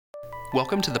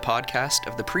Welcome to the podcast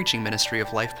of the preaching ministry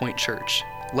of Life Point Church,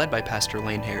 led by Pastor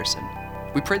Lane Harrison.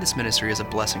 We pray this ministry is a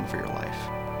blessing for your life.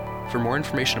 For more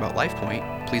information about Life Point,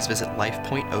 please visit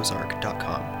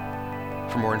lifepointozark.com.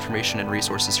 For more information and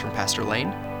resources from Pastor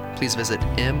Lane, please visit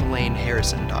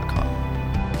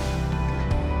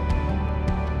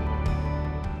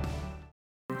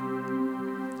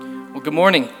mlaneharrison.com. Well, good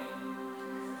morning.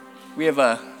 We have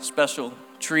a special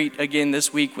treat again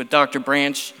this week with Dr.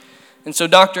 Branch. And so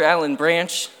Dr. Alan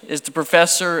Branch is the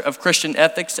professor of Christian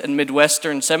ethics at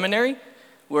Midwestern Seminary,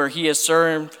 where he has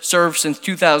served since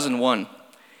 2001.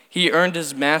 He earned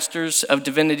his Master's of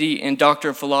Divinity and Doctor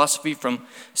of Philosophy from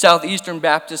Southeastern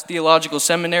Baptist Theological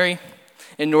Seminary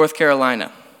in North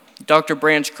Carolina. Dr.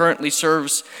 Branch currently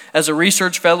serves as a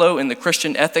research fellow in the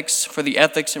Christian ethics for the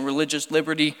Ethics and Religious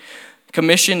Liberty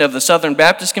Commission of the Southern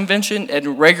Baptist Convention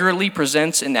and regularly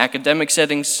presents in academic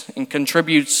settings and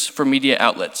contributes for media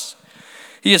outlets.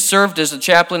 He has served as a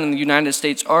chaplain in the United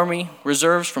States Army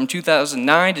Reserves from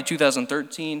 2009 to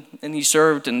 2013, and he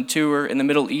served in a tour in the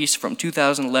Middle East from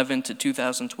 2011 to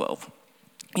 2012.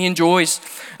 He enjoys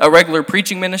a regular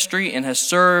preaching ministry and has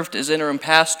served as interim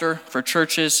pastor for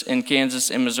churches in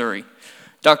Kansas and Missouri.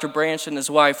 Dr. Branch and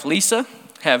his wife, Lisa,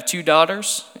 have 2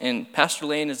 daughters, and Pastor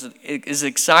Lane is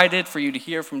excited for you to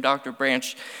hear from Dr.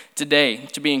 Branch today,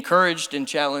 to be encouraged and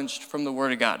challenged from the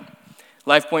Word of God.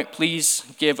 Life Point, please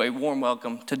give a warm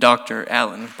welcome to Dr.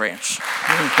 Alan Branch.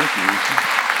 Thank you.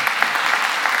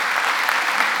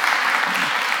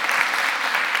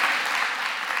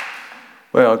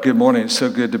 Well, good morning. It's so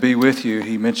good to be with you.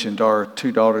 He mentioned our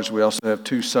 2 daughters. We also have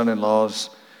 2 son-in-laws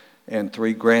and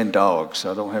 3 grand dogs.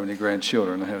 I don't have any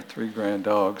grandchildren. I have 3 grand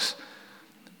dogs.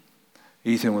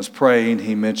 Ethan was praying.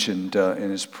 He mentioned in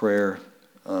his prayer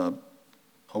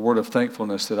a word of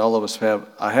thankfulness that all of us have.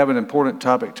 I have an important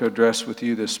topic to address with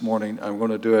you this morning. I'm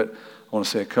going to do it. I want to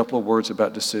say a couple of words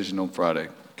about decision on Friday.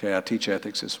 Okay, I teach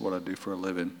ethics. It's what I do for a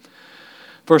living.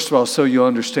 First of all, so you'll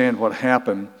understand what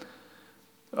happened,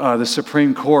 the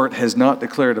Supreme Court has not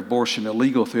declared abortion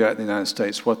illegal throughout the United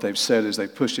States. What they've said is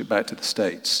they've pushed it back to the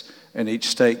states, and each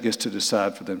state gets to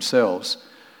decide for themselves.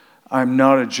 I'm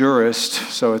not a jurist,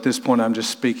 so at this point I'm just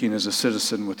speaking as a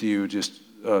citizen with you, just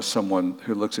someone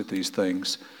who looks at these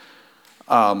things.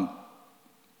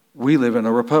 We live in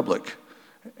a republic,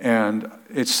 and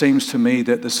it seems to me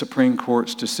that the Supreme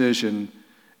Court's decision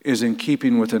is in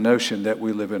keeping with the notion that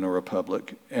we live in a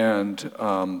republic. And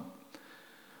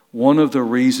one of the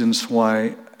reasons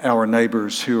why our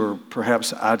neighbors who are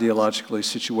perhaps ideologically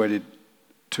situated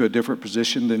to a different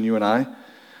position than you and I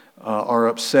are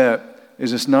upset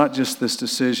is it's not just this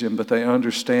decision, but they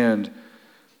understand.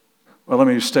 Well, let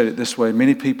me just state it this way.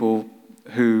 Many people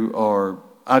who are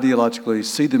ideologically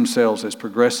see themselves as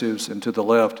progressives and to the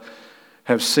left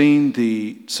have seen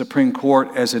the Supreme Court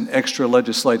as an extra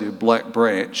legislative black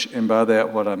branch. And by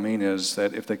that, what I mean is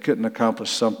that if they couldn't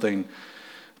accomplish something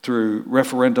through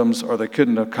referendums or they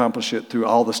couldn't accomplish it through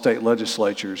all the state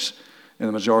legislatures in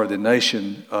the majority of the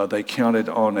nation, they counted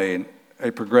on a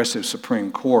progressive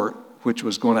Supreme Court, which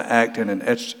was going to act in an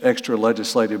extra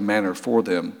legislative manner for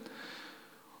them.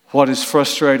 What is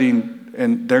frustrating,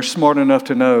 and they're smart enough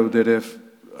to know that if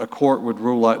a court would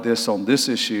rule like this on this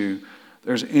issue,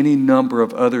 there's any number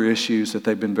of other issues that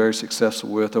they've been very successful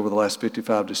with over the last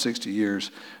 55 to 60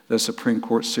 years. The Supreme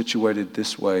Court situated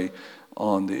this way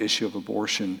on the issue of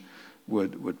abortion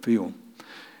would feel.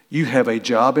 You have a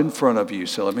job in front of you,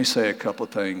 so let me say a couple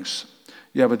of things.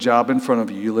 You have a job in front of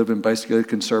you. You live in basically a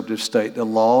conservative state. The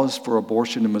laws for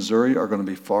abortion in Missouri are going to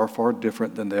be far, far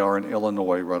different than they are in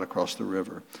Illinois right across the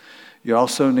river. You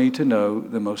also need to know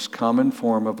the most common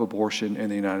form of abortion in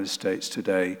the United States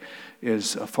today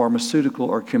is a pharmaceutical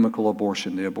or chemical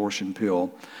abortion, the abortion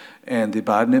pill. And the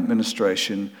Biden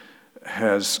administration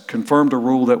has confirmed a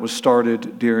rule that was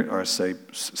started during, or I say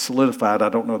solidified, I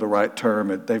don't know the right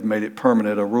term, they've made it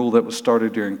permanent, a rule that was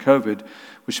started during COVID,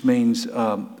 which means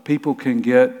people can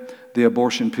get the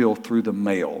abortion pill through the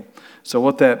mail. So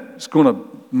what that's going to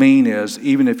mean is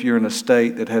even if you're in a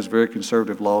state that has very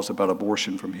conservative laws about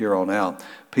abortion from here on out,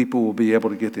 people will be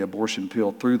able to get the abortion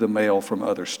pill through the mail from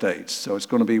other states. So it's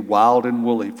going to be wild and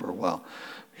woolly for a while.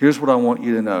 Here's what I want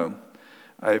you to know.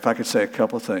 If I could say a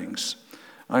couple of things.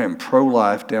 I am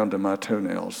pro-life down to my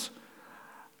toenails.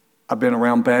 I've been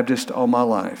around Baptist all my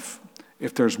life.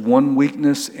 If there's one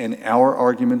weakness in our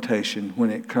argumentation when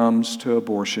it comes to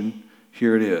abortion,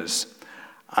 here it is.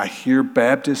 I hear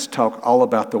Baptists talk all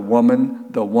about the woman,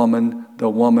 the woman, the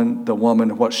woman, the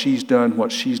woman, what she's done,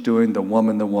 what she's doing, the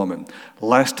woman, the woman.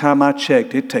 Last time I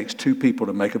checked, it takes 2 people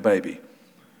to make a baby.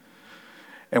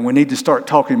 And we need to start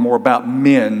talking more about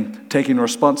men taking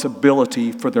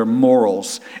responsibility for their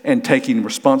morals and taking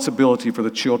responsibility for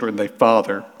the children they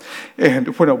father.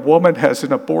 And when a woman has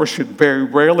an abortion, very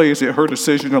rarely is it her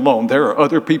decision alone. There are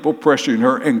other people pressuring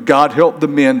her, and God help the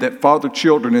men that father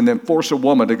children and then force a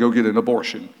woman to go get an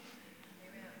abortion.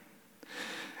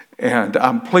 And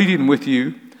I'm pleading with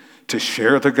you to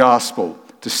share the gospel,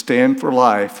 to stand for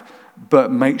life, but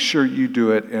make sure you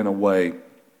do it in a way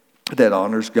that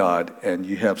honors God, and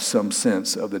you have some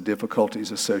sense of the difficulties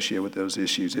associated with those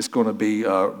issues. It's going to be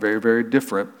very, very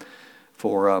different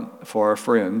for our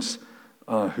friends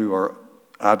who are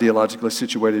ideologically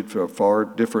situated for a far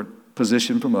different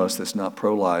position from us that's not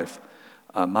pro-life.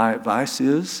 My advice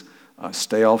is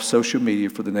stay off social media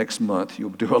for the next month.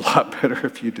 You'll do a lot better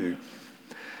if you do.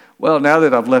 Well, now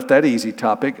that I've left that easy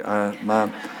topic,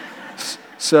 my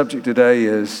subject today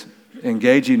is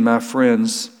engaging my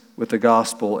friends with the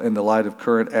gospel in the light of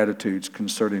current attitudes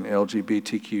concerning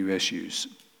LGBTQ issues.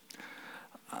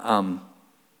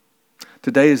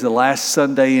 Today is the last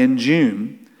Sunday in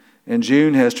June, and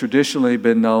June has traditionally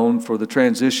been known for the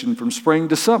transition from spring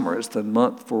to summer. It's the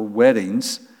month for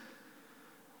weddings.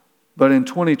 But in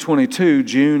 2022,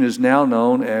 June is now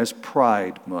known as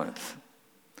Pride Month,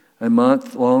 a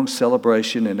month-long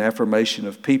celebration and affirmation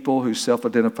of people who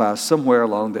self-identify somewhere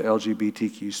along the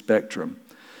LGBTQ spectrum.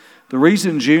 The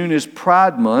reason June is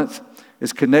Pride Month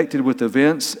is connected with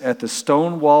events at the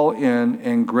Stonewall Inn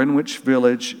in Greenwich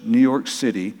Village, New York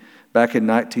City, back in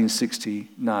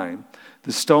 1969.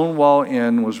 The Stonewall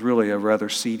Inn was really a rather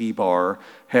seedy bar,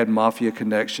 had mafia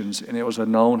connections, and it was a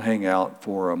known hangout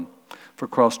for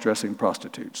cross-dressing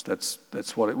prostitutes.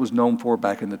 That's what it was known for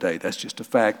back in the day. That's just a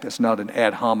fact. That's not an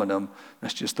ad hominem.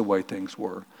 That's just the way things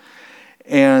were.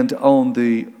 And on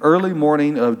the early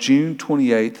morning of June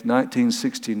 28,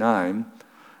 1969,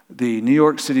 the New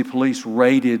York City police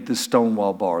raided the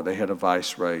Stonewall Bar. They had a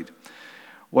vice raid.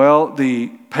 Well, the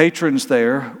patrons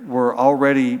there were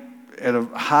already at a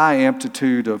high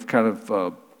amplitude of kind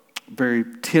of very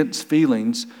tense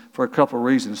feelings for a couple of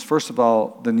reasons. First of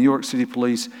all, the New York City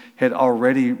police had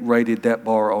already raided that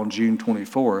bar on June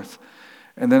 24th.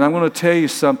 And then I'm going to tell you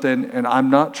something, and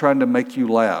I'm not trying to make you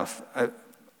laugh.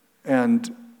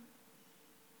 And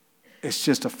it's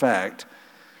just a fact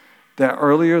that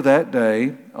earlier that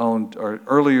day,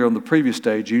 earlier on the previous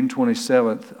day, June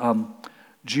 27th,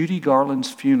 Judy Garland's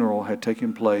funeral had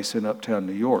taken place in Uptown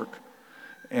New York.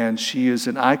 And she is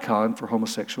an icon for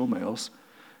homosexual males.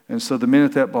 And so the men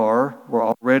at that bar were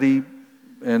already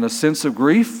in a sense of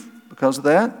grief because of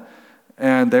that.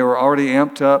 And they were already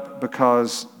amped up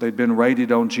because they'd been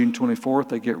raided on June 24th.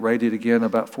 They get raided again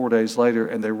about 4 days later,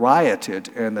 and they rioted,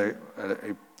 and a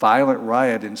violent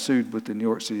riot ensued with the New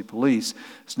York City police.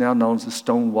 It's now known as the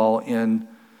Stonewall Inn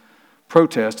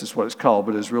protest is what it's called,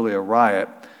 but it's really a riot.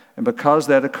 And because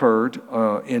that occurred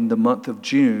in the month of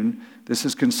June, this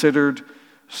is considered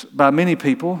by many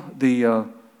people the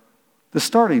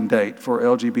starting date for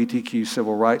LGBTQ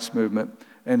civil rights movement.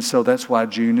 And so that's why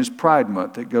June is Pride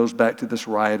Month. It goes back to this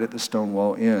riot at the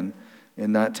Stonewall Inn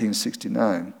in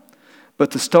 1969. But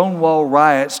the Stonewall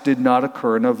riots did not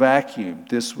occur in a vacuum.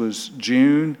 This was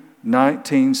June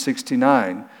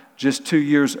 1969. Just 2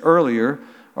 years earlier,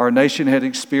 our nation had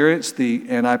experienced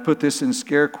and I put this in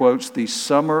scare quotes, the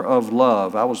Summer of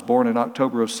Love. I was born in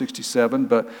October of 67,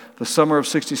 but the summer of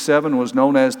 67 was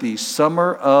known as the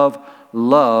Summer of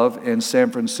Love in San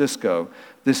Francisco.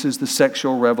 This is the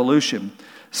sexual revolution.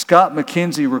 Scott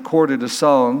McKenzie recorded a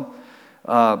song.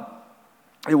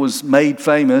 It was made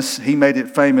famous. He made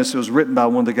it famous. It was written by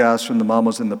one of the guys from the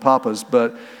Mamas and the Papas.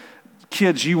 But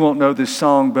kids, you won't know this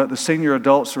song, but the senior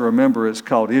adults will remember. It's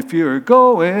called, "If You're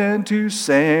Going to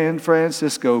San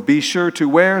Francisco, Be Sure to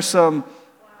Wear Some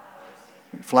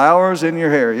Flowers in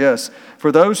Your Hair." Yes.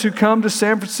 For those who come to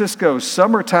San Francisco,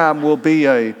 summertime will be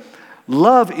a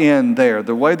love-in there.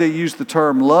 The way they use the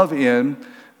term love-in,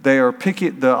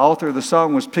 the author of the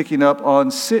song was picking up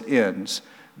on sit-ins.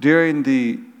 During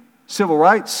the civil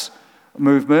rights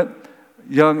movement,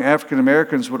 young African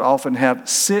Americans would often have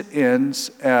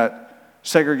sit-ins at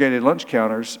segregated lunch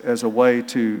counters as a way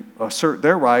to assert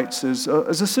their rights as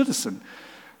a citizen.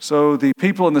 So the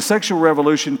people in the sexual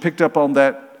revolution picked up on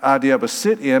that idea of a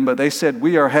sit-in, but they said,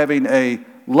 we are having a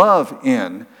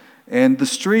love-in. And the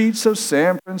streets of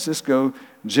San Francisco,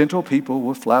 gentle people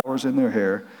with flowers in their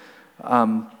hair.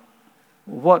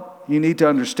 What you need to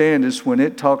understand is when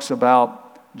it talks about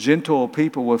gentle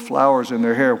people with flowers in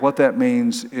their hair, what that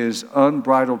means is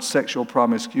unbridled sexual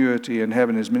promiscuity and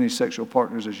having as many sexual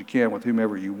partners as you can with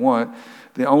whomever you want.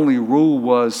 The only rule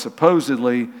was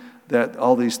supposedly that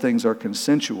all these things are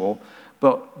consensual.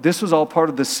 But this was all part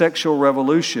of the sexual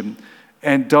revolution.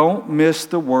 And don't miss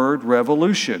the word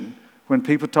revolution. When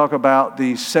people talk about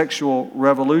the sexual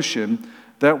revolution,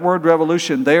 that word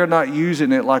revolution, they are not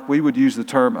using it like we would use the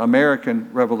term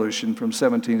American Revolution from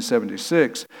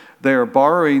 1776. They are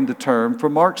borrowing the term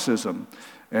from Marxism.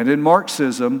 And in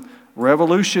Marxism,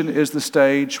 revolution is the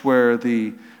stage where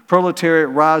the proletariat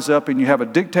rise up and you have a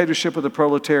dictatorship of the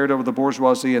proletariat over the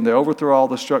bourgeoisie, and they overthrow all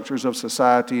the structures of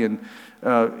society. And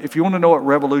if you want to know what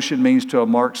revolution means to a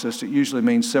Marxist, it usually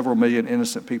means several million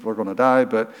innocent people are going to die.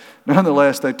 But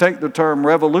nonetheless, they take the term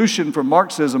revolution from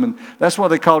Marxism, and that's why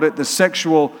they called it the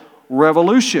sexual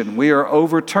revolution. We are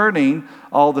overturning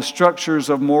all the structures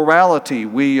of morality.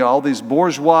 All these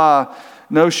bourgeois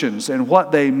notions, and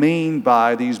what they mean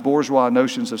by these bourgeois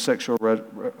notions of sexual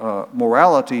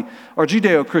morality are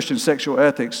Judeo-Christian sexual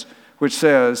ethics, which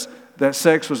says that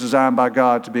sex was designed by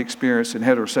God to be experienced in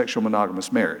heterosexual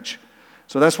monogamous marriage.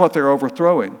 So that's what they're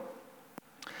overthrowing.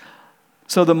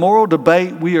 So the moral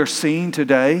debate we are seeing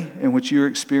today, and which you're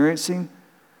experiencing,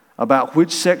 about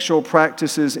which sexual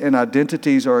practices and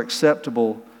identities are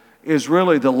acceptable is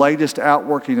really the latest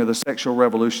outworking of the sexual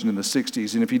revolution in the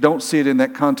 60s. And if you don't see it in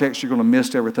that context, you're going to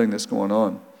miss everything that's going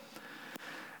on.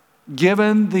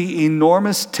 Given the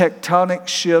enormous tectonic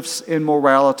shifts in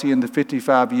morality in the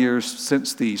 55 years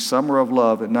since the Summer of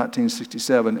Love in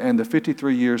 1967 and the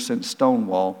 53 years since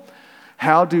Stonewall,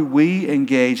 how do we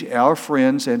engage our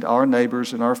friends and our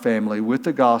neighbors and our family with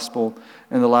the gospel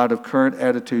in the light of current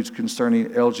attitudes concerning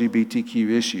LGBTQ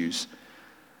issues?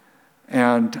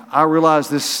 And I realize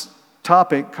this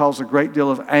topic caused a great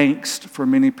deal of angst for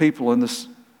many people in this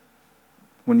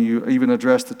when you even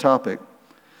address the topic.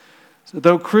 So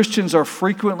though Christians are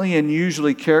frequently and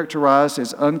usually characterized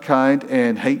as unkind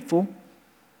and hateful,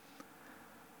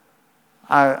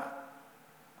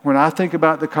 when I think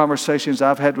about the conversations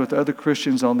I've had with other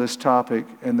Christians on this topic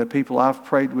and the people I've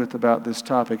prayed with about this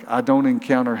topic, I don't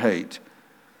encounter hate.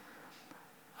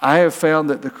 I have found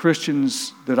that the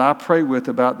Christians that I pray with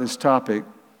about this topic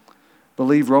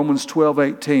believe Romans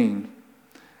 12:18.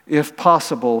 If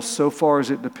possible, so far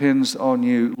as it depends on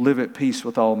you, live at peace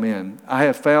with all men. I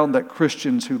have found that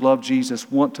Christians who love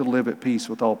Jesus want to live at peace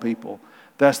with all people.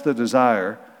 That's the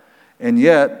desire. And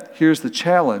yet, here's the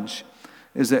challenge,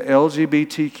 is that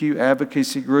LGBTQ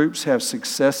advocacy groups have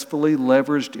successfully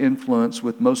leveraged influence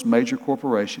with most major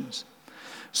corporations.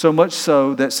 So much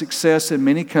so that success in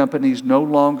many companies no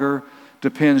longer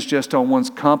depends just on one's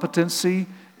competency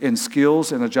in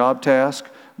skills in a job task,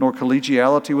 nor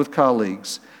collegiality with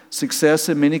colleagues. Success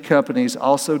in many companies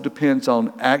also depends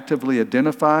on actively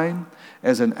identifying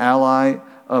as an ally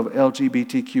of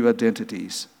LGBTQ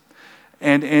identities.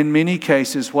 And in many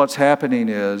cases, what's happening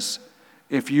is,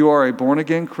 if you are a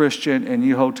born-again Christian and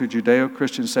you hold to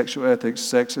Judeo-Christian sexual ethics,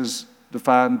 sex is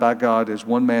defined by God as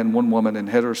one man, one woman in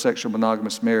heterosexual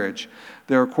monogamous marriage.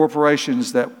 There are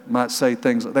corporations that might say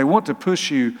things, they want to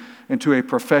push you into a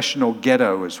professional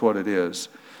ghetto is what it is.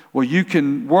 Well, you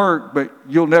can work, but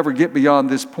you'll never get beyond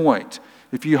this point.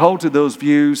 If you hold to those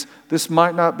views, this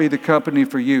might not be the company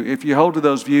for you. If you hold to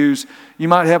those views, you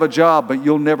might have a job, but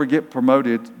you'll never get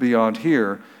promoted beyond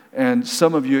here. And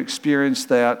some of you experience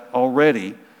that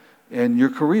already in your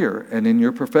career and in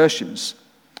your professions.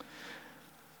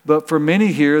 But for many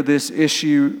here, this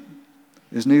issue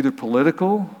is neither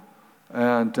political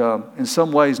and in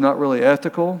some ways not really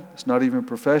ethical. It's not even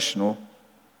professional.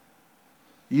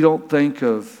 You don't think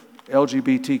of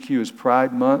LGBTQ as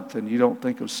Pride Month, and you don't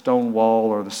think of Stonewall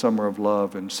or the Summer of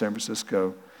Love in San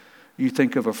Francisco. You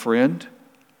think of a friend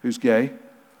who's gay.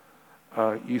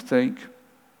 You think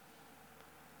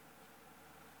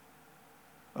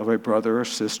of a brother or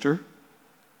sister,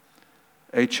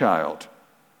 a child.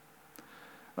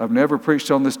 I've never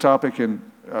preached on this topic in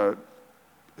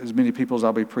as many people as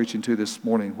I'll be preaching to this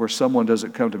morning, where someone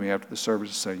doesn't come to me after the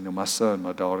service and say, my son,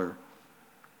 my daughter,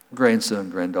 grandson,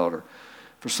 granddaughter.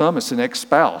 For some, it's an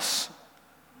ex-spouse.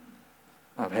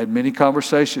 I've had many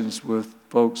conversations with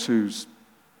folks whose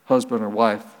husband or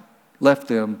wife left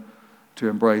them to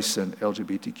embrace an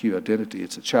LGBTQ identity.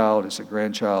 It's a child, it's a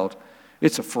grandchild,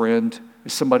 it's a friend,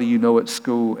 it's somebody you know at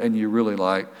school and you really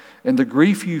like. And the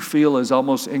grief you feel is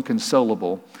almost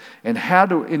inconsolable. And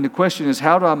the question is,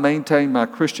 how do I maintain my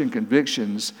Christian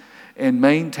convictions and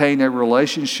maintain a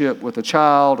relationship with a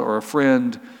child or a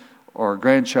friend or a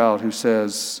grandchild who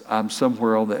says, I'm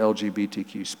somewhere on the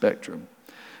LGBTQ spectrum?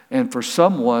 And for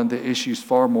someone, the issue is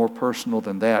far more personal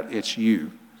than that. It's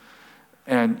you.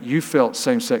 And you felt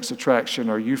same-sex attraction,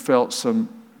 or you felt some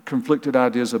conflicted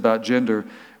ideas about gender.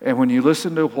 And when you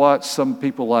listen to what some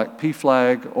people like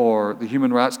PFLAG or the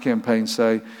Human Rights Campaign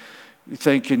say, you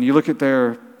think, and you look at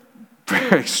their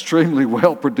extremely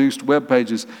well-produced web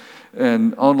pages,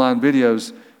 and online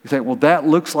videos, you think, well, that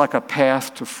looks like a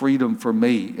path to freedom for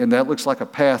me, and that looks like a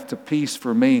path to peace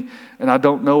for me, and I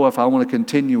don't know if I want to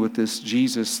continue with this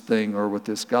Jesus thing or with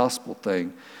this gospel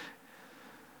thing.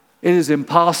 It is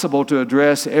impossible to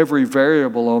address every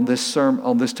variable on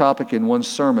this topic in one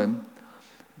sermon,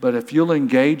 but if you'll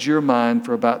engage your mind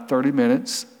for about 30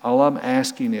 minutes, all I'm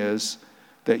asking is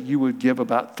that you would give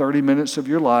about 30 minutes of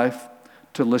your life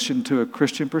to listen to a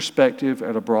Christian perspective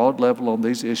at a broad level on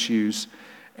these issues.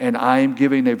 And I am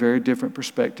giving a very different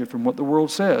perspective from what the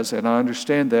world says, and I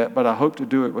understand that, but I hope to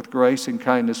do it with grace and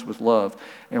kindness, with love.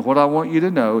 And what I want you to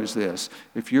know is this: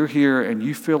 if you're here and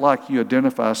you feel like you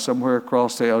identify somewhere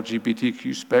across the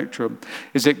LGBTQ spectrum,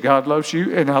 is that God loves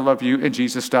you, and I love you, and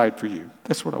Jesus died for you.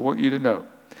 That's what I want you to know.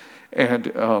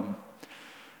 And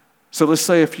so let's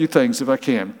say a few things if I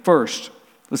can. First,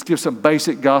 let's give some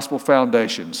basic gospel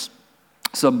foundations.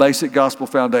 Some basic gospel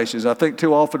foundations. I think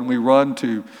too often we run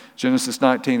to Genesis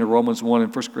 19 or Romans 1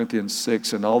 and 1 Corinthians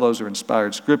 6, and all those are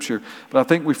inspired scripture. But I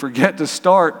think we forget to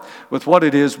start with what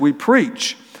it is we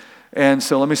preach. And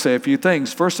so let me say a few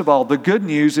things. First of all, the good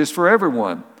news is for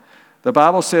everyone. The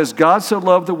Bible says God so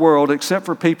loved the world except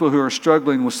for people who are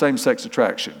struggling with same-sex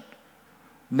attraction.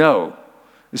 No.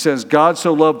 It says God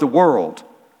so loved the world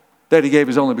that he gave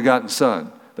his only begotten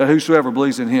Son, that whosoever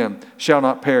believes in him shall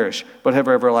not perish, but have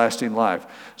everlasting life.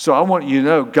 So I want you to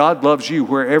know God loves you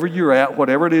wherever you're at,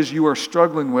 whatever it is you are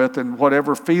struggling with, and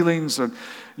whatever feelings of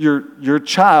your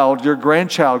child, your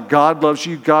grandchild, God loves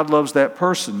you, God loves that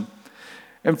person.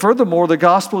 And furthermore, the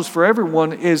gospel is for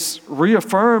everyone is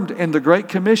reaffirmed in the Great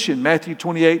Commission, Matthew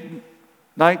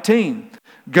 28:19.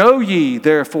 Go ye,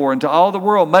 therefore, into all the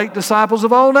world, make disciples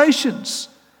of all nations,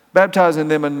 baptizing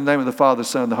them in the name of the Father,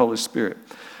 Son, and the Holy Spirit.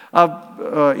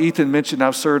 Ethan mentioned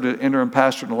I've served as interim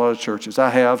pastor in a lot of churches. I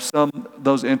have. Some of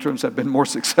those interims have been more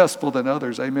successful than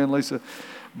others. Amen, Lisa?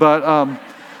 But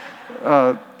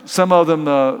some of them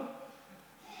have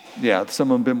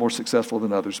been more successful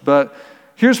than others. But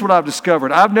here's what I've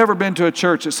discovered. I've never been to a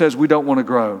church that says we don't want to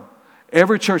grow.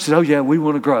 Every church says, oh yeah, we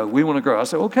want to grow. We want to grow. I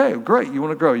say, okay, great. You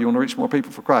want to grow. You want to reach more people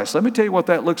for Christ. Let me tell you what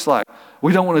that looks like.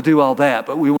 We don't want to do all that,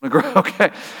 but we want to grow. Okay.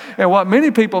 And what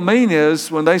many people mean is,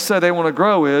 when they say they want to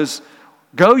grow, is,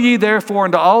 go ye therefore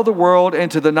into all the world, and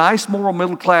to the nice moral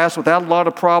middle class without a lot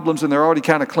of problems, and they're already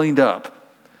kind of cleaned up.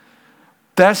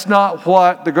 That's not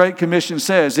what the Great Commission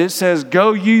says. It says,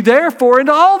 go ye therefore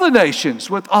into all the nations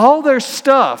with all their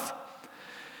stuff.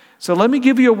 So let me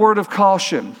give you a word of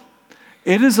caution.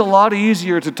 It is a lot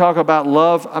easier to talk about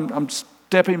love. I'm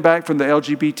stepping back from the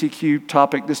LGBTQ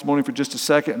topic this morning for just a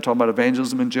second and talking about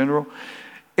evangelism in general.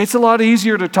 It's a lot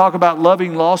easier to talk about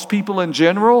loving lost people in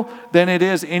general than it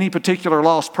is any particular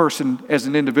lost person as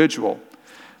an individual.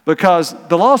 Because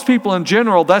the lost people in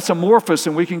general, that's amorphous,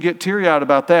 and we can get teary-eyed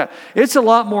about that. It's a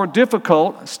lot more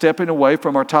difficult, stepping away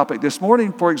from our topic this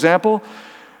morning, for example,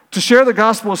 to share the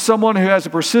gospel with someone who has a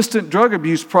persistent drug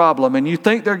abuse problem, and you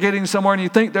think they're getting somewhere, and you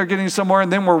think they're getting somewhere,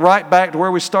 and then we're right back to where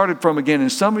we started from again.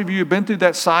 And some of you have been through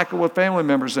that cycle with family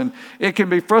members, and it can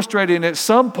be frustrating. And at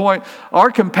some point,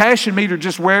 our compassion meter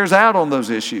just wears out on those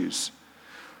issues.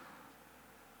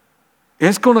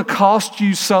 It's going to cost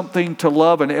you something to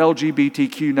love an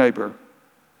LGBTQ neighbor,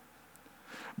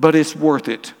 but it's worth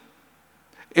it.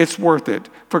 It's worth it.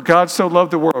 For God so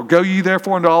loved the world. Go ye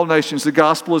therefore into all nations. The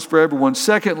gospel is for everyone.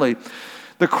 Secondly,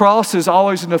 the cross is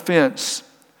always an offense.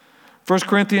 1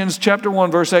 Corinthians chapter 1,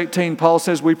 verse 18, Paul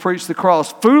says we preach the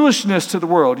cross. Foolishness to the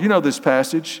world. You know this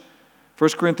passage. 1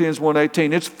 Corinthians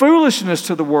 1:18. It's foolishness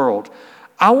to the world.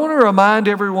 I want to remind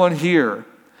everyone here,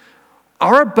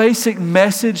 our basic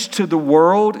message to the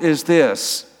world is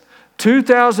this.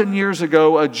 2,000 years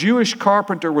ago, a Jewish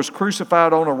carpenter was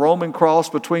crucified on a Roman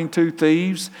cross between two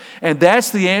thieves, and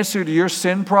that's the answer to your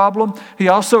sin problem. He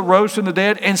also rose from the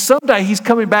dead, and someday he's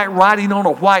coming back riding on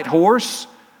a white horse.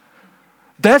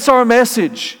 That's our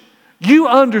message. You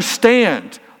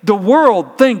understand, the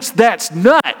world thinks that's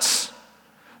nuts.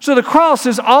 So the cross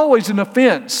is always an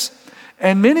offense.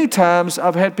 And many times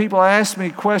I've had people ask me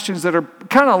questions that are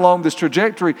kind of along this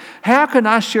trajectory. How can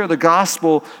I share the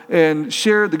gospel and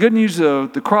share the good news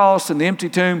of the cross and the empty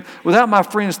tomb without my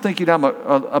friends thinking I'm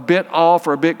a bit off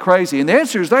or a bit crazy? And the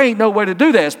answer is there ain't no way to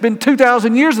do that. It's been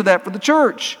 2,000 years of that for the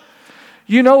church.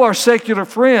 You know, our secular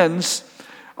friends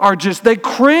they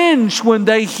cringe when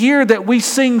they hear that we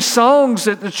sing songs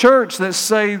at the church that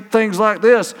say things like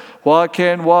this. What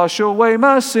can wash away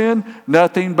my sin?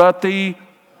 Nothing but the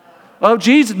of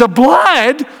Jesus, the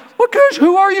blood? What gosh,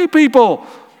 who are you people?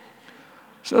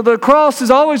 So the cross is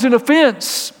always an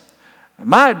offense.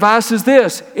 My advice is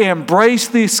this: embrace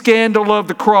the scandal of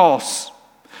the cross.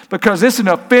 because it's an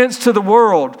offense to the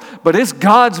world, but it's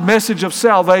God's message of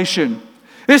salvation.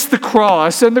 It's the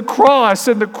cross and the cross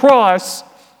and the cross.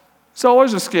 It's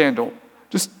always a scandal.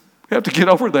 Just have to get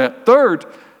over that. Third,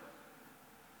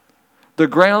 the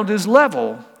ground is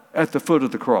level at the foot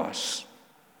of the cross.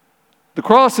 The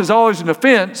cross is always an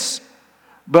offense,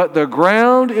 but the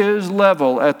ground is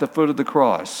level at the foot of the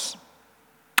cross.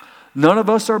 None of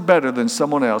us are better than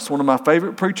someone else. One of my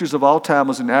favorite preachers of all time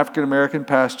was an African-American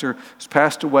pastor who's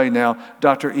passed away now,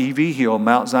 Dr. E.V. Hill,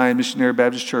 Mount Zion Missionary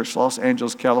Baptist Church, Los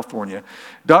Angeles, California.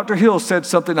 Dr. Hill said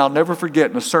something I'll never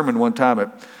forget in a sermon one time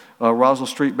at Roswell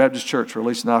Street Baptist Church, or at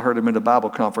least I heard him in a Bible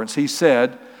conference. He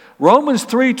said, Romans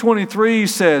 3:23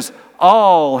 says,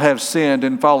 all have sinned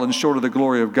and fallen short of the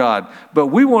glory of God. But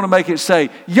we want to make it say,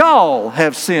 y'all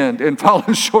have sinned and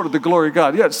fallen short of the glory of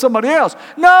God. Yeah, it's somebody else.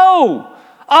 No!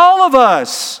 All of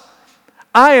us.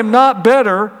 I am not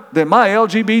better than my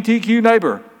LGBTQ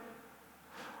neighbor.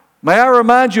 May I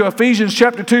remind you, Ephesians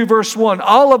chapter 2, verse 1,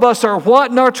 all of us are what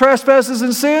in our trespasses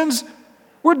and sins?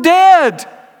 We're dead.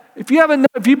 If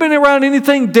you've been around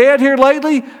anything dead here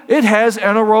lately, it has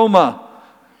an aroma.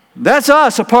 That's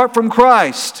us apart from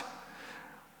Christ.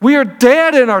 We are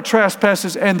dead in our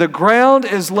trespasses, and the ground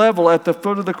is level at the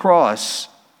foot of the cross.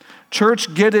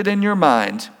 Church, get it in your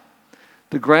mind.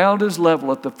 The ground is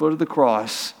level at the foot of the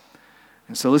cross.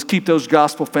 And so let's keep those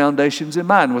gospel foundations in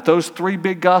mind. With those three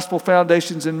big gospel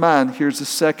foundations in mind, here's the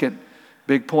second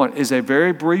big point, is a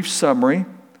very brief summary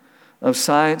of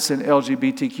science and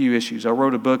LGBTQ issues. I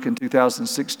wrote a book in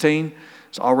 2016.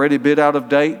 It's already a bit out of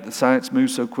date. The science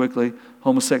moves so quickly.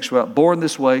 Homosexuality, born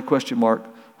this way, ?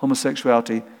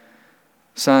 Homosexuality,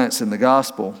 science and the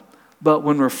gospel. But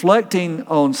when reflecting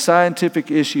on scientific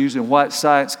issues and what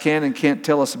science can and can't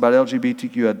tell us about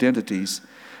LGBTQ identities,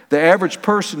 the average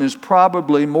person is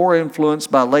probably more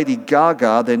influenced by Lady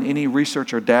Gaga than any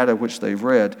research or data which they've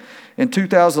read. In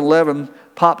 2011,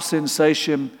 pop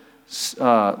sensation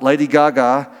Lady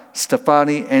Gaga,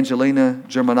 Stefani Angelina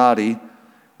Germanotti,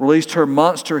 released her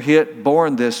monster hit,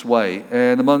 Born This Way.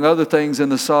 And among other things in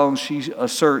the song, she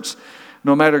asserts,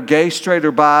 no matter gay, straight,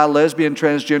 or bi, lesbian,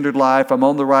 transgendered life, I'm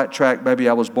on the right track, baby,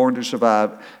 I was born to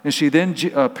survive. And she then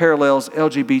parallels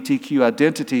LGBTQ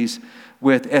identities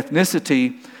with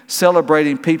ethnicity,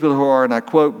 celebrating people who are, and I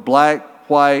quote, black,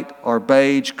 white, or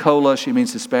beige, cola, she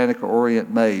means Hispanic or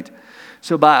Orient made.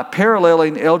 So by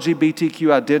paralleling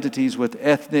LGBTQ identities with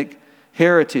ethnic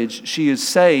heritage, she is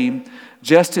saying,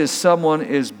 just as someone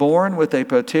is born with a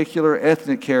particular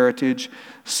ethnic heritage,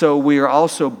 so we are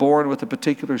also born with a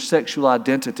particular sexual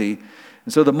identity.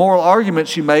 And so the moral argument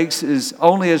she makes is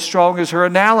only as strong as her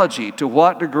analogy. To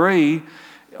what degree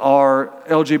are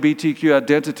LGBTQ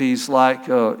identities like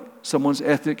someone's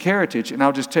ethnic heritage? And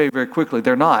I'll just tell you very quickly,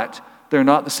 they're not. They're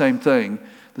not the same thing.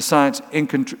 The science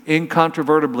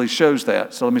incontrovertibly shows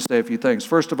that. So let me say a few things.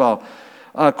 First of all,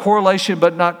 correlation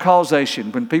but not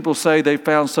causation. When people say they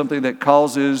found something that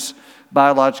causes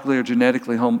biologically or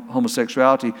genetically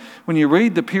homosexuality, when you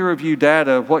read the peer-reviewed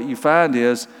data, what you find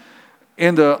is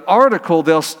in the article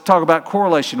they'll talk about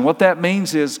correlation. What that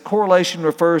means is correlation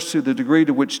refers to the degree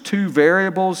to which two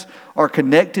variables are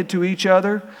connected to each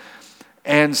other.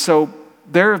 And so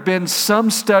there have been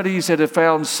some studies that have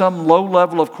found some low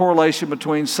level of correlation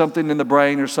between something in the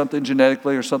brain or something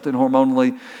genetically or something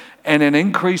hormonally and an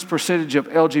increased percentage of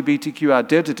LGBTQ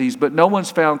identities, but no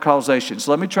one's found causation. So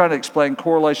let me try to explain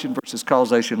correlation versus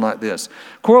causation like this.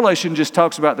 Correlation just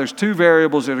talks about there's two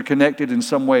variables that are connected in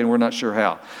some way and we're not sure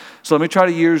how. So let me try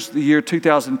to use the year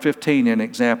 2015 as an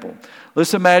example.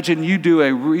 Let's imagine you do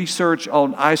a research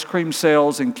on ice cream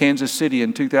sales in Kansas City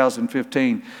in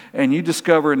 2015, and you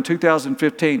discover in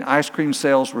 2015 ice cream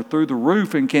sales were through the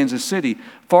roof in Kansas City,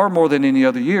 far more than any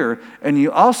other year. And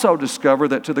you also discover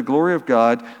that to the glory of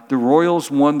God, the Royals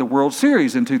won the World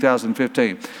Series in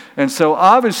 2015. And so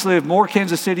obviously if more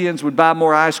Kansas Cityans would buy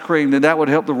more ice cream, then that would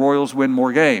help the Royals win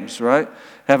more games, right?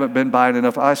 Haven't been buying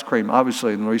enough ice cream,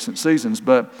 obviously, in recent seasons,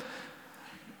 But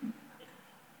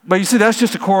you see, that's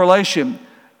just a correlation.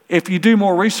 If you do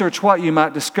more research, what you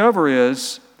might discover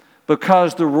is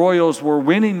because the Royals were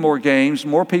winning more games,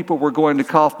 more people were going to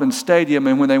Kauffman Stadium,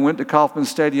 and when they went to Kauffman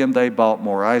Stadium, they bought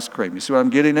more ice cream. You see what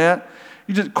I'm getting at?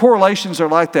 Correlations are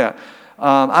like that.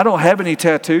 I don't have any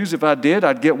tattoos. If I did,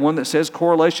 I'd get one that says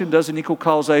correlation doesn't equal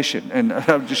causation, and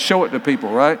I would just show it to people,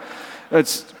 right?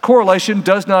 Correlation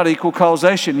does not equal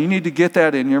causation. You need to get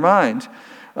that in your mind.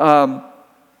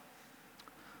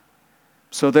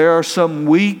 So there are some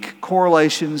weak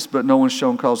correlations, but no one's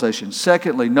shown causation.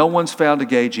 Secondly, no one's found a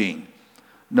gay gene.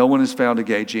 No one has found a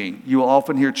gay gene. You will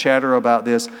often hear chatter about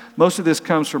this. Most of this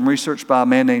comes from research by a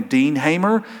man named Dean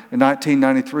Hamer in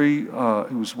 1993,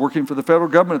 who was working for the federal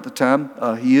government at the time.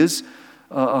 He is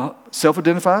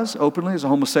self-identifies openly as a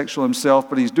homosexual himself,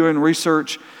 but he's doing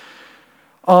research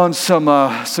on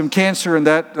some cancer, and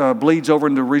that bleeds over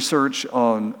into research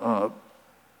on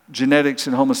genetics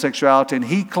and homosexuality. And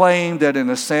he claimed that in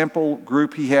a sample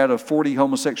group he had of 40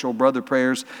 homosexual brother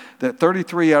pairs, that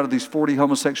 33 out of these 40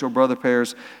 homosexual brother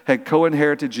pairs had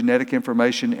co-inherited genetic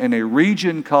information in a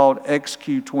region called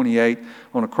XQ28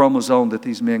 on a chromosome that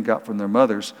these men got from their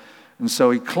mothers. And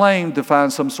so he claimed to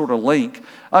find some sort of link.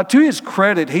 To his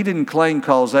credit, he didn't claim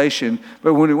causation,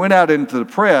 but when it went out into the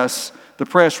press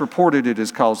reported it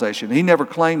as causation. He never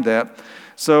claimed that.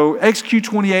 So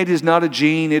XQ28 is not a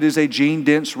gene. It is a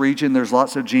gene-dense region. There's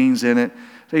lots of genes in it.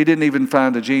 So he didn't even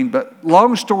find a gene. But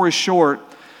long story short,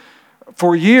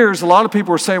 for years, a lot of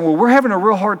people were saying, well, we're having a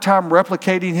real hard time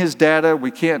replicating his data. We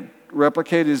can't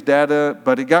replicate his data,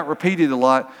 but it got repeated a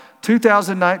lot.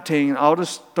 2019,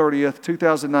 August 30th,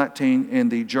 2019, in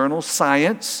the journal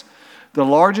Science, the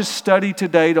largest study to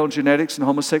date on genetics and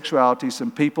homosexuality,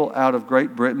 some people out of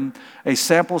Great Britain, a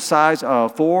sample size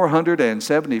of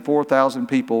 474,000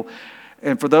 people.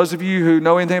 And for those of you who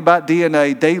know anything about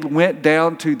DNA, they went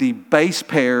down to the base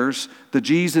pairs, the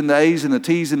G's and the A's and the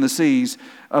T's and the C's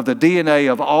of the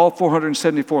DNA of all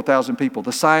 474,000 people.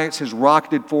 The science has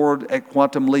rocketed forward at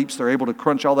quantum leaps. They're able to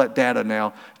crunch all that data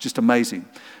now. It's just amazing.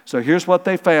 So here's what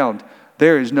they found.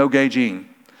 There is no gay gene.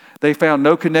 They found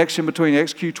no connection between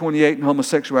XQ28 and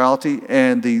homosexuality,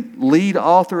 and the lead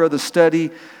author of the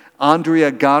study,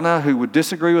 Andrea Gana, who would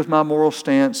disagree with my moral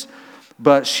stance,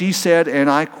 but she said, and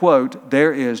I quote,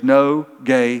 there is no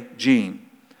gay gene.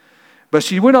 But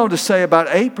she went on to say about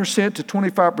 8% to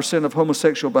 25% of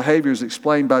homosexual behavior is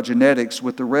explained by genetics,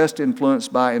 with the rest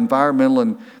influenced by environmental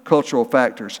and cultural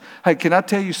factors. Hey, can I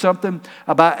tell you something?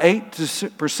 About 8%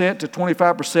 to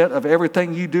 25% of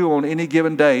everything you do on any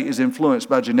given day is influenced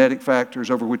by genetic factors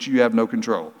over which you have no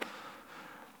control.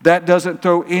 That doesn't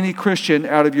throw any Christian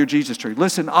out of your Jesus tree.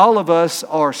 Listen, all of us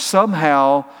are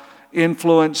somehow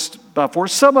influenced by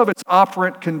force. Some of it's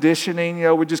operant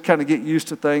conditioning. We just kind of get used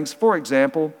to things. For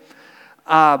example,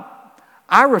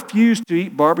 I refuse to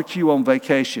eat barbecue on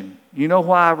vacation. You know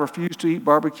why I refuse to eat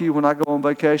barbecue when I go on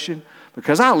vacation?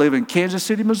 Because I live in Kansas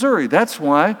City, Missouri. That's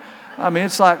why. I mean,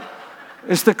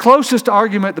 it's the closest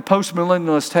argument the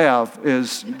post-millennialists have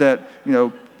is that,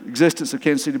 existence of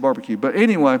Kansas City barbecue. But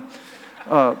anyway,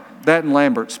 that and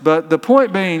Lambert's. But the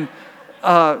point being,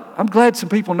 I'm glad some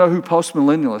people know who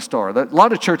post-millennialists are. A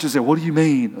lot of churches say, what do you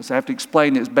mean? I have to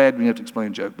explain it. It's bad when you have to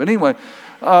explain a joke. But anyway,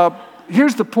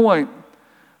 here's the point.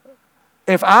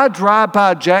 If I drive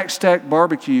by Jack Stack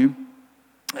Barbecue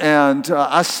and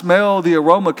I smell the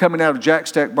aroma coming out of Jack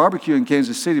Stack Barbecue in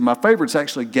Kansas City, my favorite's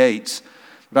actually Gates.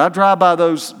 But I drive by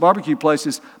those barbecue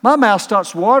places, my mouth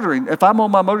starts watering. If I'm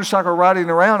on my motorcycle riding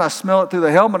around, I smell it through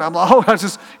the helmet. I'm like,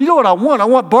 you know what I want? I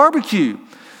want barbecue.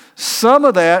 Some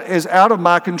of that is out of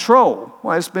my control.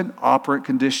 Well, it's been operant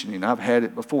conditioning. I've had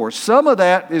it before. Some of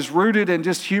that is rooted in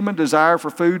just human desire for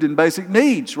food and basic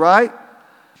needs, right?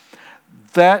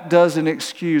 That doesn't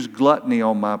excuse gluttony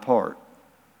on my part.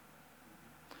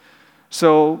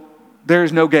 So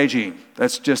there's no gay gene.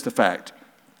 That's just a fact.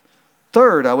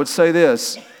 Third, I would say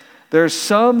this. There's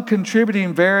some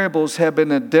contributing variables have been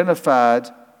identified,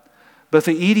 but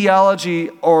the etiology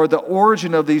or the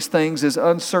origin of these things is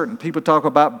uncertain. People talk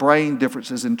about brain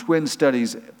differences in twin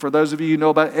studies. For those of you who know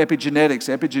about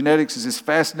epigenetics is this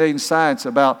fascinating science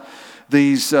about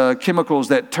these chemicals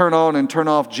that turn on and turn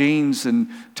off genes and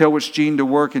tell which gene to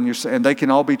work, and they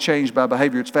can all be changed by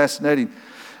behavior. It's fascinating.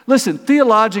 Listen,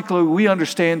 theologically, we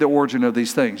understand the origin of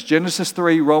these things. Genesis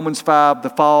 3, Romans 5, the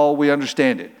fall, we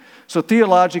understand it. So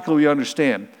theologically, we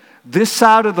understand. This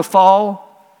side of the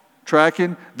fall,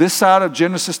 tracking, this side of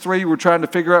Genesis 3, we're trying to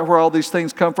figure out where all these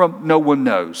things come from. No one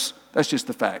knows. That's just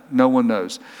the fact. No one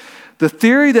knows. The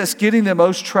theory that's getting the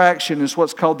most traction is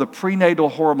what's called the prenatal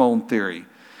hormone theory.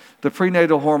 The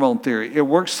prenatal hormone theory. It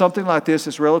works something like this.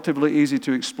 It's relatively easy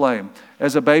to explain.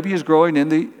 As a baby is growing in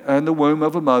the womb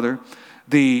of a mother,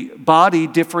 the body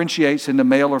differentiates into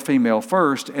male or female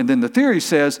first, and then the theory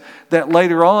says that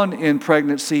later on in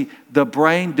pregnancy, the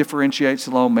brain differentiates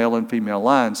along male and female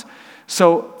lines.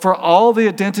 So for all the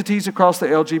identities across the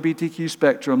LGBTQ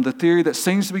spectrum, the theory that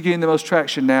seems to be getting the most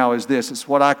traction now is this. It's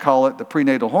what I call it the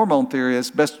prenatal hormone theory. It's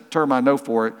the best term I know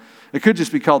for it. It could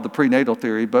just be called the prenatal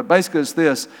theory, but basically it's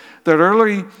this, that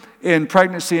early in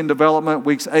pregnancy and development,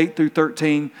 weeks 8 through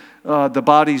 13, the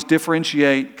bodies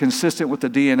differentiate consistent with the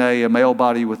DNA, a male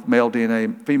body with male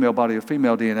DNA, female body with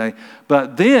female DNA.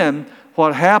 But then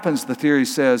what happens, the theory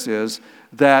says, is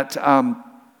that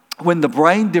when the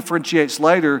brain differentiates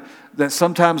later, that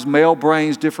sometimes male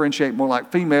brains differentiate more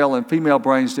like female and female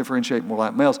brains differentiate more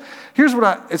like males. Here's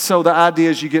what so the idea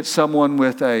is you get someone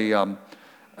with a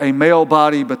male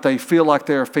body, but they feel like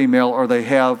they're a female, or they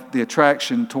have the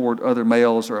attraction toward other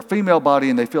males, or a female body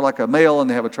and they feel like a male and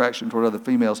they have attraction toward other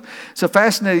females. It's a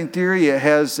fascinating theory. It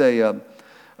has a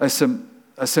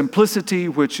simplicity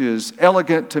which is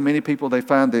elegant to many people. They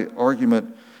find the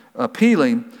argument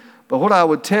appealing. But what I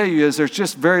would tell you is there's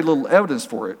just very little evidence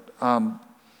for it.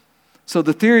 So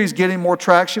the theory is getting more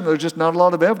traction, but there's just not a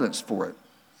lot of evidence for it.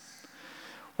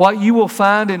 What you will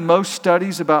find in most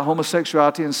studies about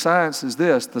homosexuality in science is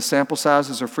this: the sample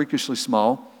sizes are freakishly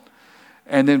small,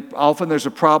 and then often there's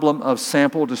a problem of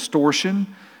sample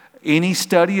distortion. Any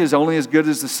study is only as good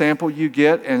as the sample you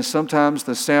get, and sometimes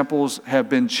the samples have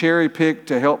been cherry-picked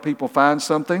to help people find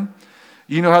something.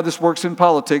 You know how this works in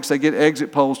politics. They get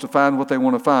exit polls to find what they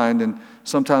want to find, and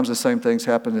sometimes the same things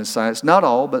happen in science. Not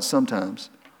all, but sometimes.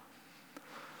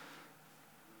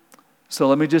 So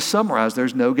let me just summarize.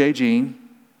 There's no gay gene.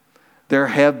 There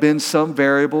have been some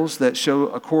variables that show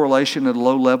a correlation at a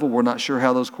low level. We're not sure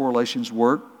how those correlations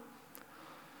work.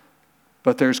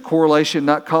 But there's correlation,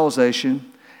 not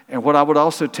causation. And what I would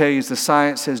also tell you is the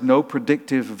science has no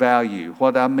predictive value.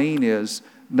 What I mean is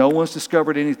no one's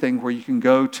discovered anything where you can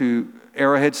go to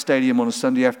Arrowhead Stadium on a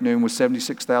Sunday afternoon with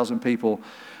 76,000 people,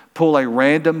 pull a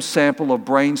random sample of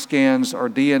brain scans or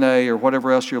DNA or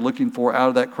whatever else you're looking for out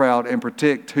of that crowd and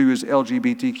predict who is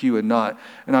LGBTQ and not.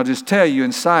 And I'll just tell you,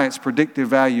 in science, predictive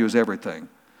value is everything.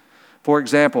 For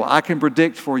example, I can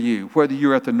predict for you, whether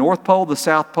you're at the North Pole, the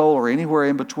South Pole, or anywhere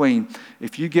in between,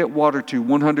 if you get water to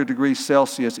 100 degrees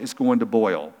Celsius, it's going to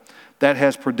boil. That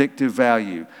has predictive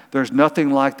value. There's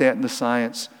nothing like that in the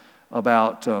science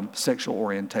about sexual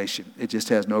orientation. It just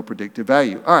has no predictive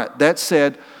value. All right, that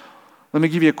said, let me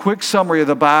give you a quick summary of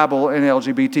the Bible and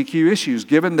LGBTQ issues.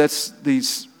 Given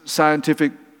these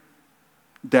scientific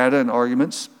data and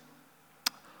arguments,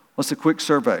 let's a quick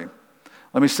survey.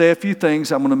 Let me say a few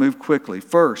things. I'm going to move quickly.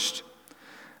 First,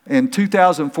 in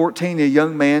 2014, a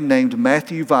young man named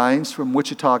Matthew Vines from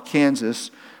Wichita, Kansas,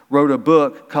 wrote a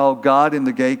book called God and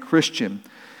the Gay Christian.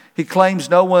 He claims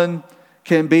no one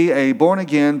can be a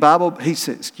born-again Bible... I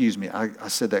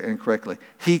said that incorrectly.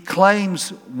 He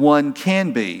claims one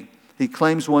can be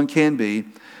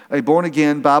a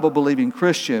born-again, Bible-believing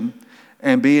Christian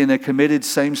and be in a committed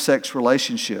same-sex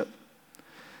relationship.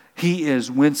 He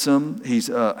is winsome, he's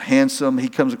handsome, he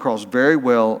comes across very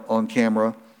well on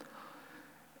camera,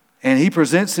 and he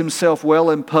presents himself well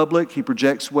in public, he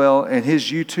projects well, and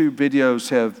his YouTube videos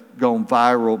have gone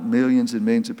viral. Millions and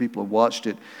millions of people have watched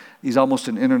it. He's almost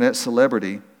an internet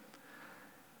celebrity.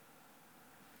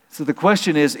 So the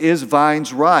question is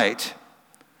Vines right?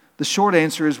 The short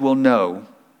answer is, well, no.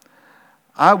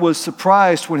 I was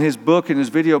surprised when his book and his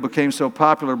video became so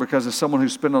popular because as someone who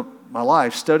spent my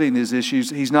life studying these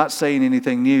issues, he's not saying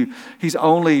anything new. He's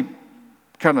only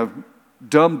kind of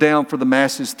dumbed down for the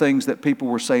masses things that people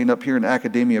were saying up here in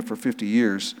academia for 50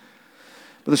 years.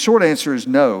 But the short answer is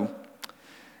no.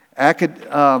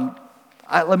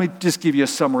 Let me just give you a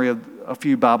summary of a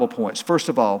few Bible points. First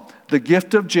of all, the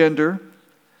gift of gender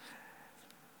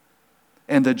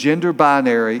and the gender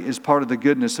binary is part of the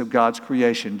goodness of God's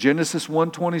creation. Genesis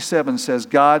 1:27 says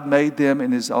God made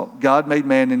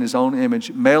man in his own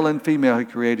image. Male and female he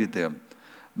created them.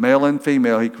 Male and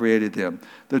female he created them.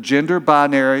 The gender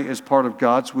binary is part of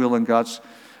God's will and God's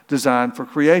design for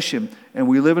creation. And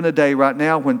we live in a day right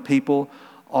now when people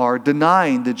are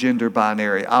denying the gender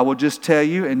binary. I will just tell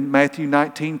you in Matthew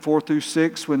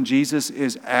 19:4-6, when Jesus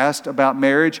is asked about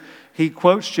marriage, he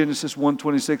quotes Genesis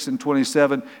 1:26 and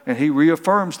 27, and he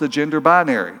reaffirms the gender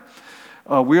binary.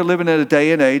 We're living in a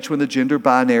day and age when the gender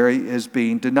binary is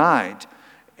being denied.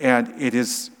 And it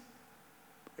is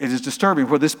disturbing.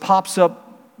 Where this pops up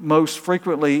most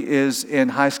frequently is in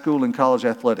high school and college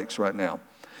athletics right now.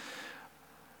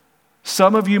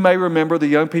 Some of you may remember, the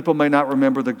young people may not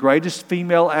remember, the greatest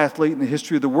female athlete in the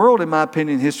history of the world, in my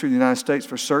opinion, history of the United States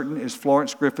for certain, is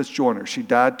Florence Griffith Joyner. She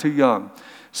died too young.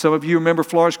 Some of you remember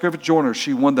Florence Griffith Joyner.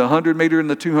 She won the 100 meter and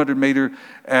the 200 meter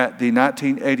at the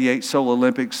 1988 Seoul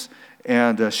Olympics,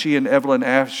 and she and Evelyn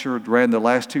Ashford ran the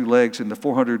last two legs in the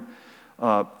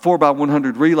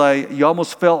 4x100 relay. You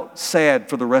almost felt sad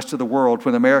for the rest of the world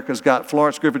when America's got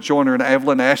Florence Griffith Joyner and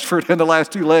Evelyn Ashford in the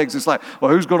last two legs. It's like,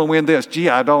 well, who's going to win this? Gee,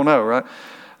 I don't know, right?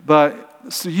 But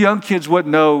so young kids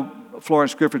wouldn't know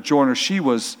Florence Griffith Joyner. She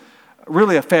was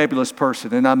really a fabulous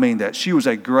person, and I mean that. She was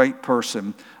a great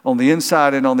person on the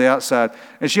inside and on the outside.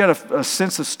 And she had a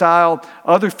sense of style.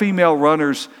 Other female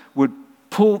runners would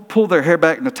pull their hair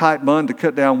back in a tight bun to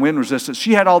cut down wind resistance.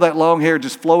 She had all that long hair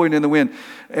just flowing in the wind.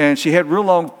 And she had real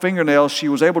long fingernails. She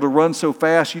was able to run so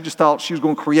fast, you just thought she was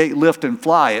going to create lift and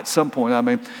fly at some point.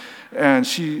 And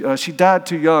she died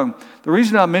too young. The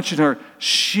reason I mention her,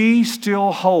 she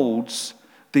still holds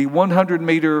the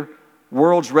 100-meter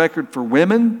world's record for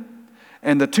women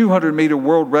and the 200-meter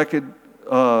world record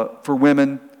for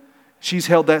women. She's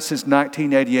held that since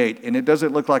 1988, and it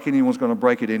doesn't look like anyone's going to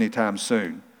break it anytime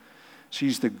soon.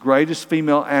 She's the greatest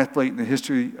female athlete in the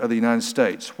history of the United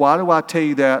States. Why do I tell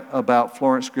you that about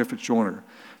Florence Griffith Joyner?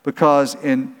 Because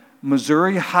in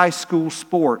Missouri high school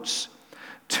sports,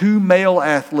 2 male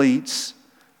athletes,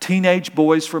 teenage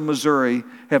boys from Missouri,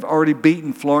 have already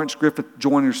beaten Florence Griffith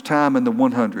Joyner's time in the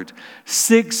 100.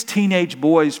 6 teenage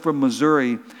boys from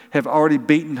Missouri have already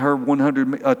beaten her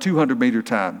 200-meter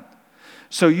time.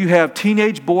 So you have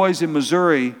teenage boys in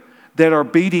Missouri that are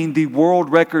beating the world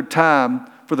record time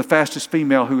for the fastest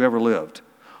female who ever lived.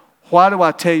 Why do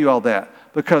I tell you all that?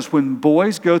 Because when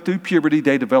boys go through puberty,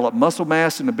 they develop muscle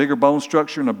mass and a bigger bone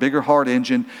structure and a bigger heart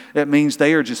engine. It means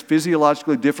they are just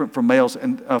physiologically different from males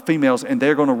and females, and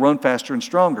they're going to run faster and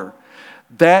stronger.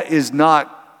 That is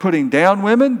not putting down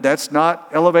women. That's not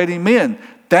elevating men.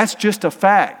 That's just a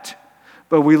fact.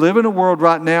 But we live in a world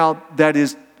right now that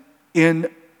is in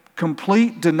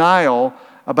complete denial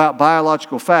about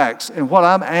biological facts. And what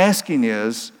I'm asking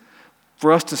is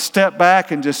for us to step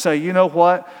back and just say, you know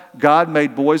what? God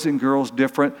made boys and girls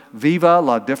different. Viva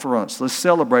la différence. Let's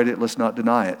celebrate it. Let's not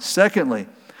deny it. Secondly,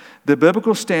 the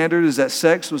biblical standard is that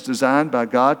sex was designed by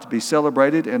God to be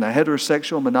celebrated in a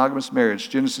heterosexual monogamous marriage.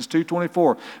 Genesis 2:24.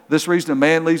 For this reason, a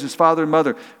man leaves his father and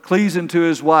mother, cleaves unto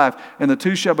his wife, and the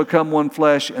two shall become one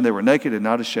flesh, and they were naked and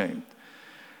not ashamed.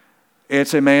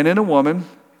 It's a man and a woman,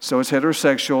 so it's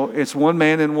heterosexual. It's one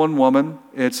man and one woman.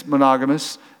 It's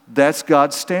monogamous. That's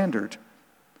God's standard.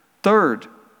 Third,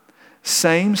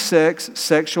 same-sex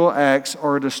sexual acts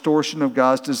are a distortion of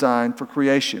God's design for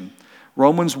creation.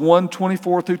 Romans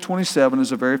 1:24 through 27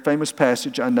 is a very famous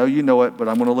passage. I know you know it, but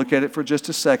I'm going to look at it for just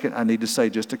a second. I need to say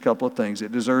just a couple of things.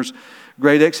 It deserves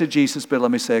great exegesis, but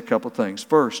let me say a couple of things.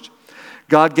 First,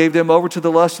 God gave them over to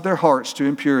the lust of their hearts to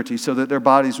impurity so that their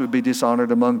bodies would be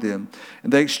dishonored among them.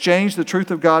 And they exchanged the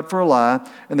truth of God for a lie,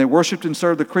 and they worshiped and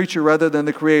served the creature rather than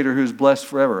the Creator who is blessed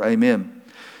forever. Amen.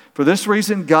 For this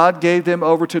reason, God gave them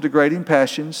over to degrading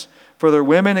passions, for their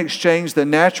women exchanged the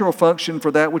natural function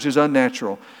for that which is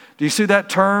unnatural. Do you see that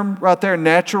term right there,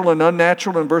 natural and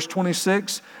unnatural, in verse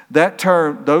 26? That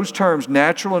term, those terms,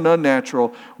 natural and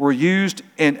unnatural, were used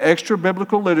in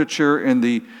extra-biblical literature in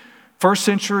the 1st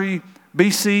century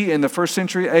BC and the 1st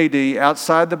century AD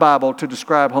outside the Bible to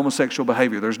describe homosexual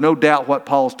behavior. There's no doubt what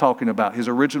Paul's talking about. His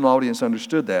original audience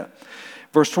understood that.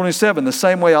 Verse 27, the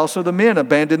same way also the men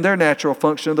abandoned their natural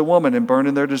function of the woman and burned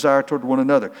in their desire toward one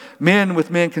another. Men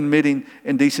with men committing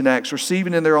indecent acts,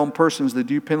 receiving in their own persons the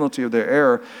due penalty of their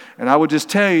error. And I would just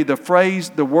tell you,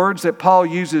 the words that Paul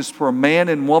uses for man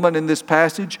and woman in this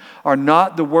passage are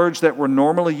not the words that were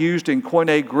normally used in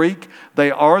Koine Greek.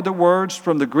 They are the words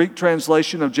from the Greek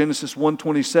translation of Genesis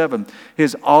 1:27.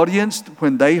 His audience,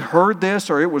 when they heard this,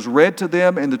 or it was read to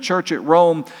them in the church at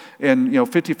Rome in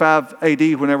 55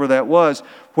 AD, whenever that was,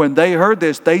 when they heard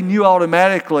this, they knew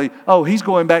automatically, oh, he's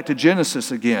going back to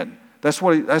Genesis again. That's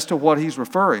to what he's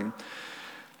referring.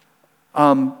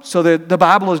 So the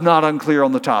Bible is not unclear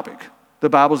on the topic. The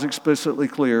Bible is explicitly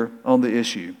clear on the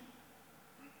issue.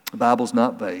 The Bible is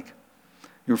not vague.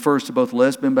 It refers to both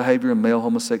lesbian behavior and male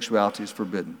homosexuality is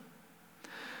forbidden.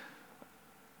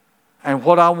 And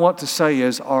what I want to say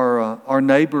is our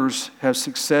neighbors have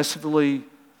successfully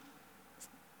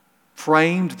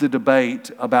framed the debate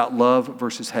about love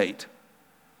versus hate.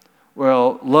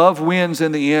 Well, love wins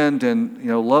in the end, and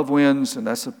love wins, and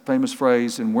that's a famous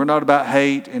phrase, and we're not about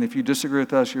hate, and if you disagree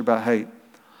with us, you're about hate.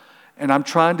 And I'm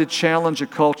trying to challenge a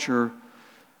culture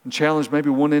and challenge maybe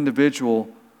one individual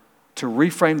to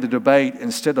reframe the debate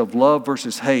instead of love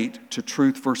versus hate to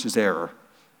truth versus error.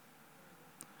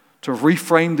 To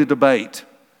reframe the debate.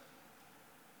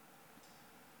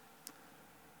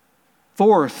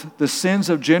 Fourth, the sins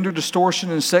of gender distortion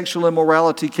and sexual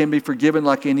immorality can be forgiven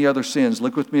like any other sins.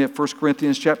 Look with me at 1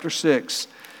 Corinthians chapter 6.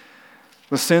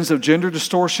 The sins of gender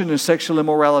distortion and sexual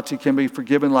immorality can be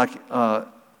forgiven like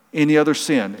any other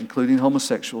sin, including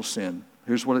homosexual sin.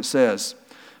 Here's what it says.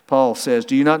 Paul says,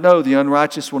 "Do you not know the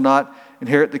unrighteous will not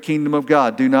inherit the kingdom of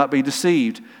God? Do not be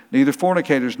deceived. Neither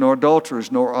fornicators, nor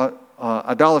adulterers, nor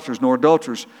idolaters, nor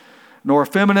adulterers, nor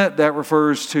effeminate," that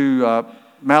refers to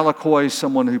Malakoi,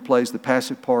 someone who plays the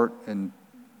passive part in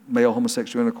male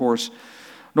homosexual intercourse,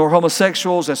 nor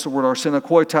homosexuals, that's the word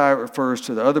arsenokoitai, refers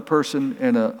to the other person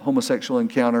in a homosexual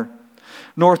encounter,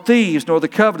 Nor thieves, nor the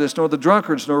covetous, nor the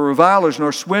drunkards, nor revilers,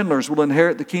 nor swindlers will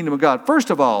inherit the kingdom of God. First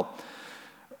of all,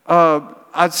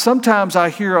 sometimes I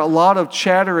hear a lot of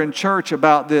chatter in church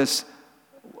about this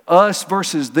us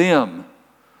versus them.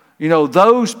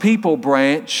 Those people,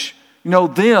 Branch,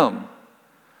 them.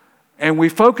 And we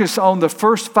focus on the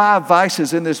first 5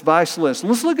 vices in this vice list.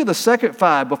 Let's look at the second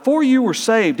 5. Before you were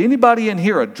saved, anybody in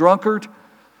here a drunkard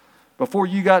before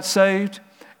you got saved?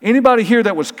 Anybody here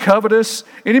that was covetous?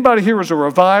 Anybody here was a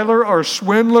reviler or a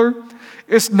swindler?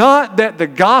 It's not that the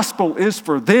gospel is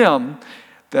for them.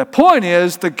 The point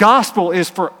is the gospel is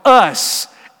for us,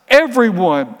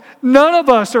 everyone. None of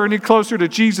us are any closer to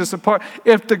Jesus apart.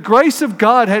 If the grace of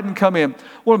God hadn't come in,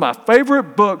 one of my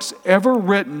favorite books ever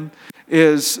written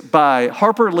is by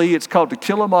Harper Lee. It's called To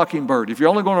Kill a Mockingbird. If you're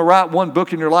only going to write one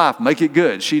book in your life, make it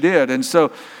good. She did. And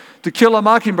so To Kill a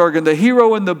Mockingbird, and the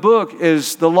hero in the book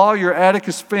is the lawyer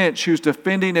Atticus Finch, who's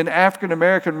defending an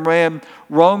African-American man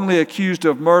wrongly accused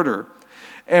of murder.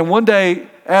 And one day,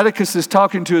 Atticus is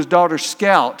talking to his daughter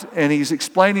Scout, and he's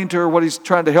explaining to her what he's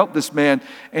trying to help this man.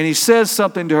 And he says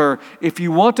something to her: if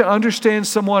you want to understand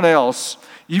someone else,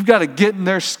 you've got to get in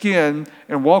their skin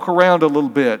and walk around a little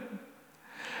bit.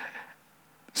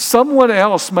 Someone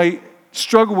else may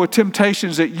struggle with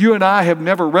temptations that you and I have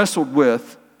never wrestled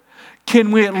with.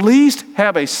 Can we at least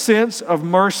have a sense of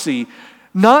mercy,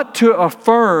 not to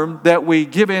affirm that we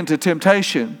give in to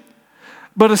temptation,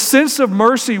 but a sense of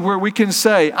mercy where we can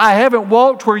say, I haven't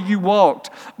walked where you walked,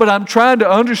 but I'm trying to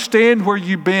understand where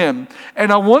you've been.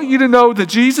 And I want you to know that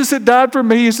Jesus that died for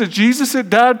me is the Jesus that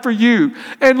died for you.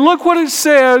 And look what it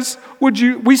says.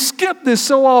 We skip this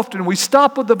so often. We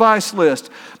stop with the vice list.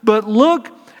 But look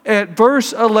at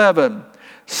verse 11.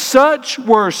 Such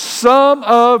were some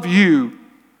of you.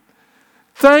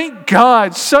 Thank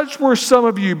God, such were some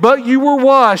of you, but you were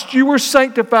washed, you were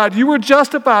sanctified, you were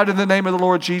justified in the name of the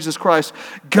Lord Jesus Christ.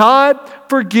 God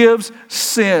forgives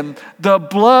sin. The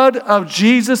blood of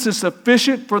Jesus is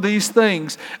sufficient for these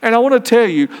things. And I want to tell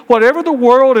you, whatever the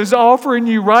world is offering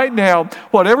you right now,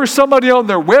 whatever somebody on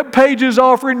their webpage is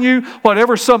offering you,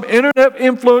 whatever some internet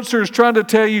influencer is trying to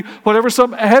tell you, whatever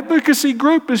some advocacy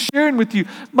group is sharing with you,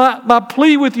 my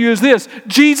plea with you is this: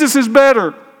 Jesus is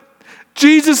better.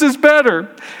 Jesus is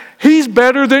better. He's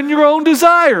better than your own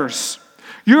desires.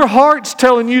 Your heart's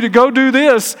telling you to go do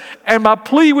this, and my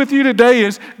plea with you today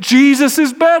is Jesus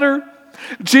is better.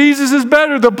 Jesus is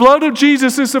better. The blood of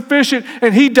Jesus is sufficient,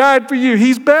 and He died for you.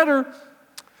 He's better.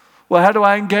 Well, how do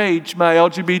I engage my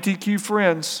LGBTQ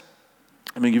friends?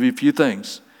 Let me give you a few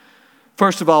things.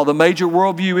 First of all, the major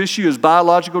worldview issue is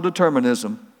biological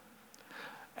determinism.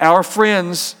 Our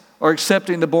friends are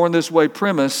accepting the born this way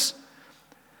premise.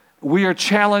 We are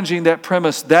challenging that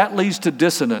premise. That leads to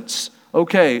dissonance.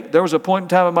 Okay, there was a point in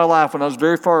time in my life when I was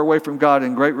very far away from God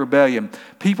in great rebellion.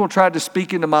 People tried to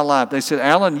speak into my life. They said,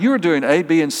 Alan, you're doing A,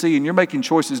 B, and C, and you're making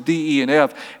choices D, E, and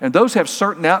F, and those have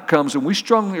certain outcomes, and we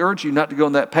strongly urge you not to go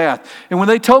on that path. And when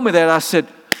they told me that, I said,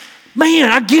 man,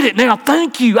 I get it now.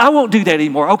 Thank you. I won't do that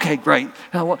anymore. Okay, great.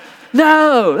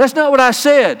 No, that's not what I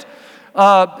said.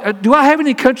 Do I have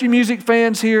any country music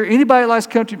fans here? Anybody likes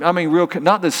country? I mean,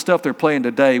 not the stuff they're playing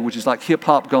today, which is like hip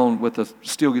hop going with a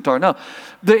steel guitar. No.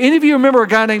 Any of you remember a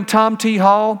guy named Tom T.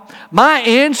 Hall? My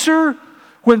answer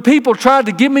when people tried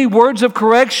to give me words of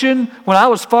correction when I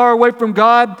was far away from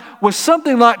God was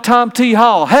something like Tom T.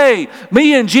 Hall. Hey,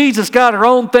 me and Jesus got our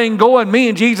own thing going. Me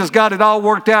and Jesus got it all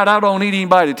worked out. I don't need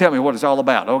anybody to tell me what it's all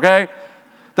about, okay?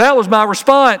 That was my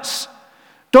response.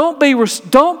 Don't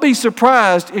be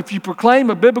surprised if you proclaim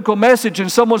a biblical message and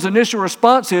someone's initial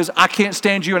response is, I can't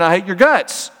stand you and I hate your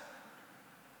guts.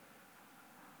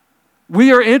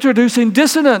 We are introducing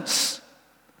dissonance,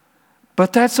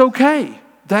 but that's okay.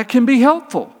 That can be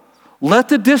helpful. Let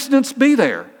the dissonance be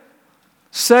there.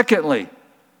 Secondly,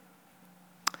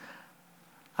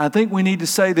 I think we need to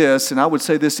say this, and I would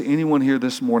say this to anyone here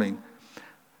this morning.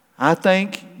 I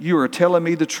think you are telling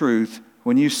me the truth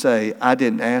when you say, I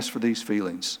didn't ask for these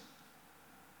feelings.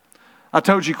 I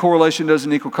told you correlation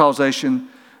doesn't equal causation.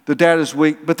 The data is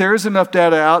weak, but there is enough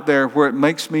data out there where it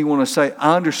makes me want to say,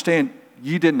 I understand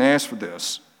you didn't ask for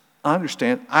this. I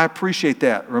understand. I appreciate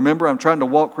that. Remember, I'm trying to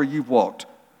walk where you've walked.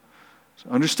 So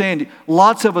understand,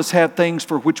 lots of us have things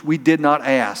for which we did not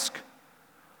ask.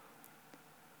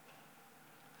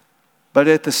 But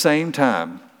at the same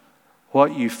time,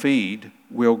 what you feed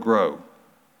will grow.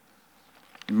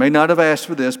 You may not have asked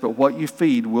for this, but what you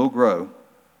feed will grow.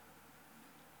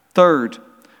 Third,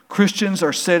 Christians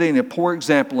are setting a poor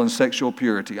example in sexual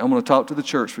purity. I'm going to talk to the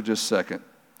church for just a second.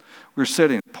 We're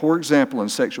setting a poor example in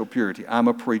sexual purity. I'm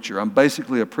a preacher. I'm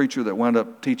basically a preacher that wound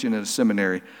up teaching at a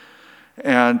seminary.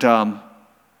 And I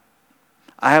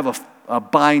have a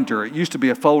binder. It used to be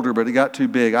a folder, but it got too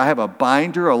big. I have a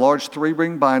binder, a large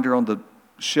 3-ring binder on the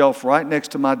shelf right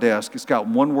next to my desk. It's got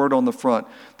one word on the front.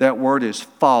 That word is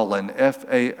fallen,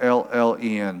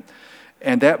 F-A-L-L-E-N.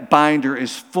 And that binder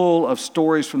is full of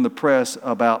stories from the press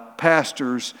about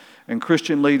pastors and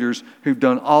Christian leaders who've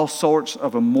done all sorts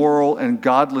of immoral and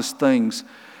godless things.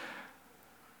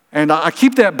 And I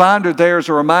keep that binder there as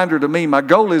a reminder to me. My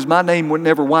goal is my name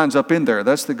never winds up in there.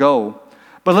 That's the goal.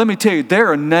 But let me tell you,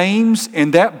 there are names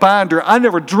in that binder I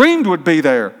never dreamed would be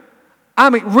there. I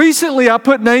mean, recently I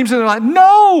put names in there like,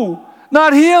 no,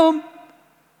 not him.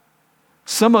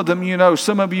 Some of them,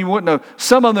 some of you wouldn't know.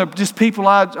 Some of them are just people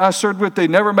I served with. They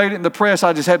never made it in the press.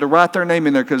 I just had to write their name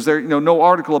in there because there's no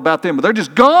article about them. But they're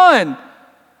just gone.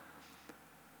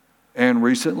 And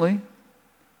recently,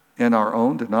 in our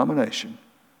own denomination,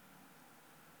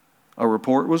 a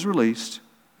report was released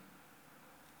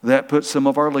that put some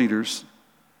of our leaders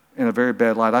in a very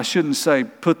bad light. I shouldn't say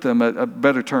put them, a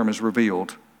better term is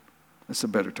revealed. That's a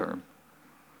better term.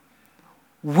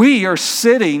 We are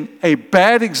setting a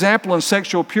bad example in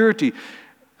sexual purity.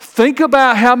 Think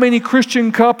about how many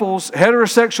Christian couples,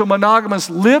 heterosexual monogamous,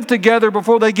 live together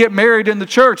before they get married in the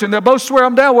church. And they'll both swear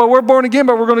them down. Well, we're born again,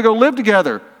 but we're going to go live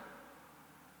together.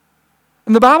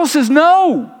 And the Bible says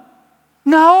no.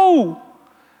 No.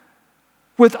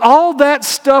 With all that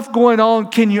stuff going on,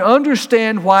 can you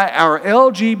understand why our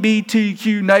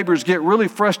LGBTQ neighbors get really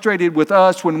frustrated with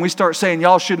us when we start saying,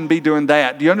 y'all shouldn't be doing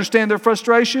that? Do you understand their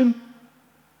frustration?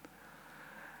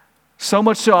 So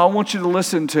much so, I want you to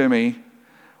listen to me.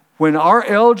 When our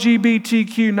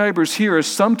LGBTQ neighbors hear us,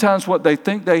 sometimes what they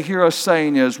think they hear us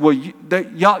saying is, well,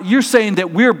 you're saying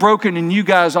that we're broken and you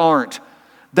guys aren't.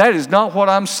 That is not what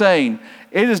I'm saying.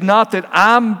 It is not that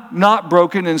I'm not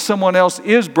broken and someone else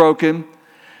is broken.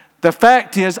 The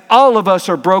fact is, all of us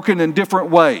are broken in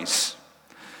different ways.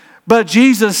 But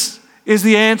Jesus is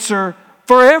the answer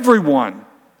for everyone.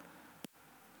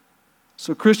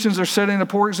 So Christians are setting a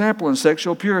poor example in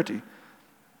sexual purity.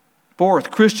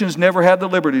 Fourth, Christians never had the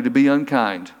liberty to be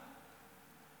unkind.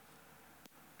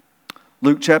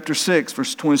 Luke chapter 6,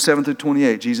 verses 27 through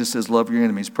 28, Jesus says, love your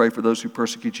enemies, pray for those who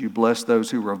persecute you, bless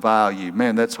those who revile you.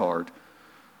 Man, that's hard.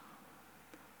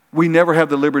 We never have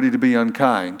the liberty to be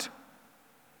unkind,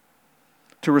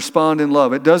 to respond in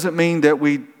love. It doesn't mean that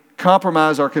we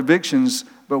compromise our convictions,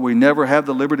 but we never have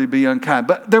the liberty to be unkind.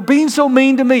 But they're being so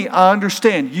mean to me. I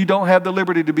understand. You don't have the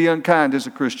liberty to be unkind as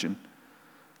a Christian.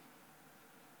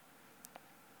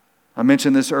 I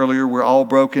mentioned this earlier. We're all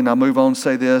broken. I'll move on and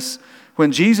say this.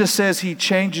 When Jesus says he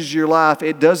changes your life,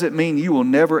 it doesn't mean you will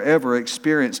never, ever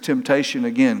experience temptation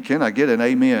again. Can I get an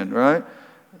amen, right?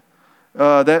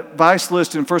 That vice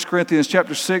list in 1 Corinthians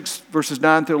chapter 6, verses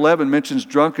 9 through 11 mentions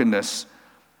drunkenness.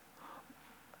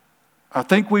 I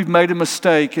think we've made a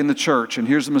mistake in the church, and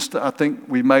here's a mistake I think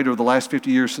we've made over the last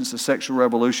 50 years since the sexual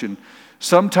revolution.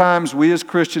 Sometimes we as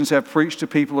Christians have preached to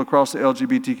people across the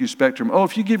LGBTQ spectrum,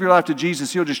 if you give your life to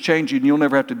Jesus, he'll just change you and you'll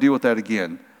never have to deal with that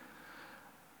again.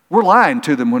 We're lying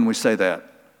to them when we say that.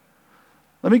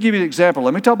 Let me give you an example.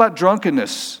 Let me talk about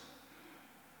drunkenness.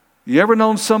 You ever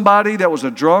known somebody that was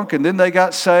a drunk and then they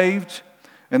got saved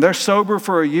and they're sober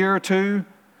for a year or two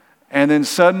and then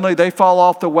suddenly they fall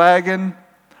off the wagon?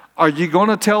 Are you going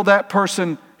to tell that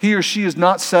person he or she is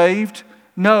not saved?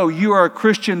 No, you are a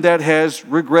Christian that has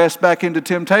regressed back into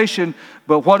temptation.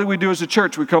 But what do we do as a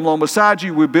church? We come along beside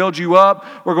you. We build you up.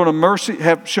 We're going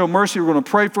to show mercy. We're going to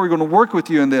pray for you. We're going to work with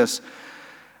you in this.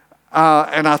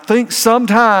 And I think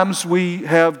sometimes we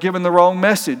have given the wrong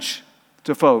message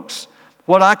to folks.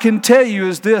 What I can tell you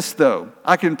is this, though.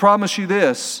 I can promise you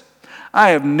this.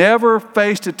 I have never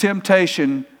faced a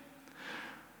temptation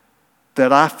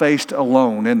that I faced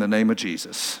alone in the name of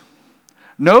Jesus.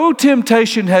 No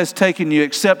temptation has taken you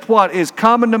except what is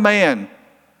common to man.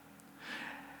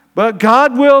 But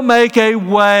God will make a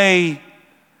way.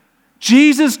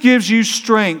 Jesus gives you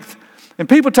strength. And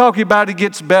people talking about it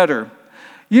gets better.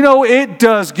 It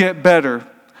does get better.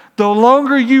 The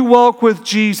longer you walk with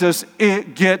Jesus,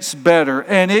 it gets better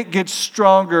and it gets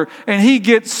stronger and he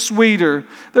gets sweeter.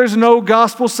 There's no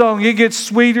gospel song. It gets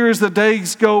sweeter as the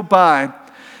days go by.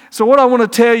 So what I want to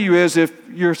tell you is if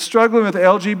you're struggling with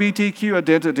LGBTQ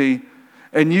identity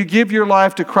and you give your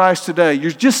life to Christ today, you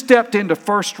just stepped into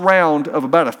first round of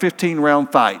about a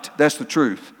 15-round fight. That's the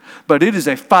truth. But it is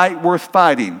a fight worth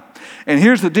fighting. And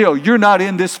here's the deal. You're not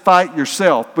in this fight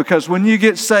yourself because when you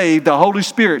get saved, the Holy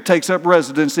Spirit takes up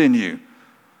residence in you.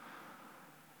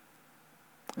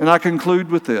 And I conclude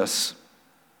with this.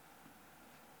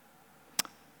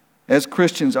 As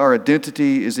Christians, our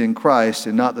identity is in Christ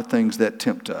and not the things that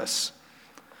tempt us.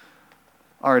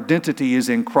 Our identity is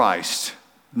in Christ.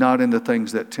 not in the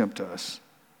things that tempt us.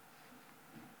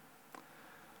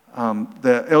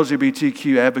 The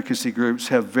LGBTQ advocacy groups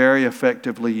have very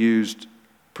effectively used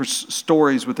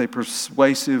stories with a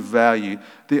persuasive value.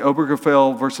 The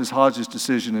Obergefell versus Hodges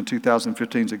decision in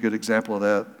 2015 is a good example of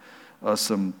that.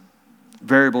 Some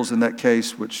variables in that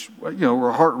case which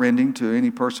were heartrending to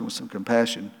any person with some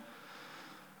compassion.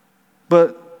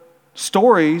 But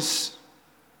stories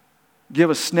give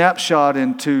a snapshot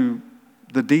into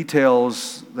the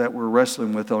details that we're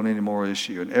wrestling with on any moral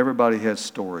issue, and everybody has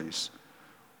stories.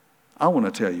 I want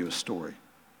to tell you a story.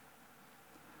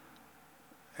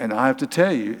 And I have to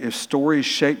tell you, if stories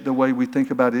shape the way we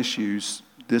think about issues,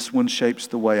 this one shapes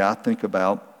the way I think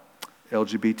about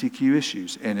LGBTQ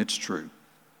issues, and it's true.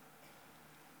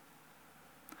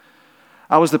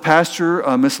 I was the pastor.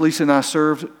 Miss Lisa and I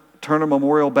served Turner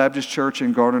Memorial Baptist Church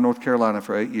in Garner, North Carolina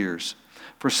for 8 years.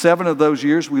 For 7 of those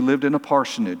years, we lived in a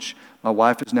parsonage. My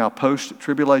wife is now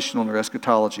post-tribulation on her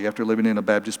eschatology after living in a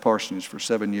Baptist parsonage for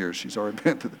 7 years. She's already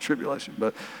been through the tribulation,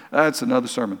 but that's another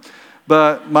sermon.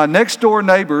 But my next door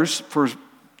neighbors for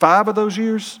 5 of those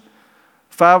years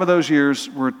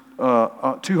were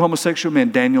 2 homosexual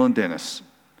men, Daniel and Dennis.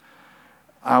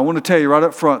 I want to tell you right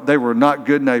up front, they were not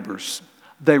good neighbors.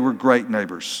 They were great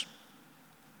neighbors.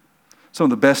 Some of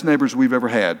the best neighbors we've ever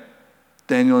had,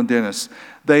 Daniel and Dennis.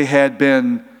 They had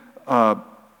been,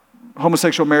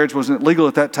 homosexual marriage wasn't legal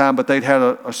at that time, but they'd had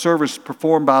a service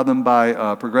performed by them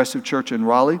by Progressive Church in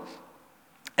Raleigh.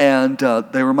 And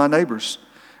they were my neighbors.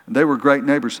 They were great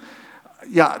neighbors.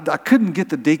 Yeah, I couldn't get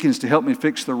the deacons to help me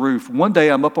fix the roof. One day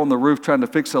I'm up on the roof trying to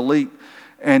fix a leak,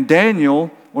 and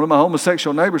Daniel, one of my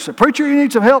homosexual neighbors, said, "Preacher, you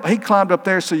need some help." He climbed up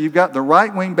there, so you've got the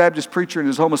right-wing Baptist preacher and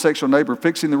his homosexual neighbor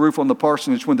fixing the roof on the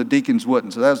parsonage when the deacons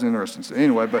wouldn't. So that was interesting. So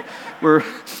anyway, but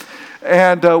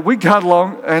we got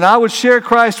along, and I would share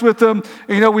Christ with them.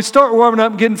 We'd start warming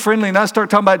up and getting friendly, and I'd start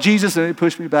talking about Jesus, and they'd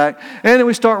push me back. And then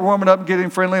we start warming up and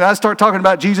getting friendly, and I'd start talking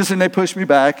about Jesus, and they push me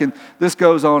back, and this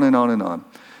goes on and on and on.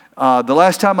 The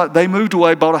last time they moved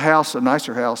away, bought a house, a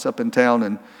nicer house up in town,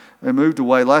 and they moved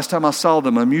away. Last time I saw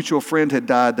them, a mutual friend had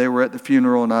died. They were at the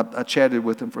funeral, and I chatted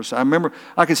with them for a second. I remember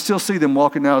I could still see them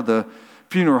walking out of the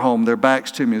funeral home, their backs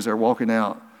to me as they're walking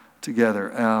out together.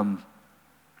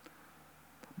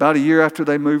 About a year after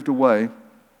they moved away,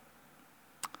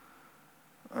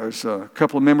 there's a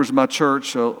couple of members of my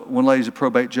church. One lady's a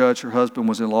probate judge. Her husband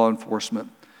was in law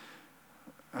enforcement.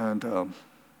 And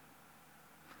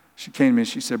she came to me and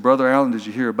she said, "Brother Allen, did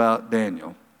you hear about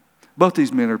Daniel?" Both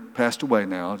these men are passed away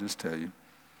now, I'll just tell you.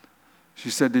 She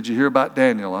said, "Did you hear about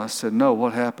Daniel?" I said, "No,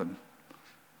 what happened?"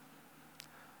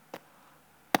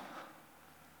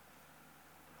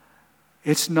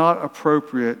 It's not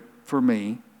appropriate for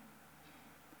me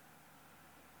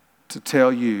to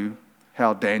tell you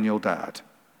how Daniel died,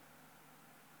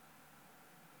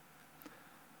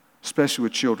 especially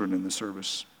with children in the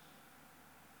service.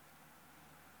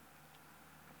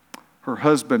 Her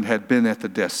husband had been at the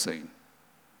death scene,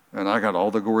 and I got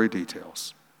all the gory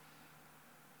details.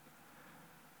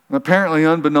 And apparently,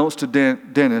 unbeknownst to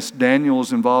Dennis, Daniel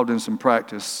was involved in some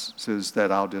practices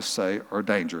that I'll just say are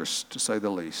dangerous, to say the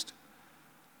least.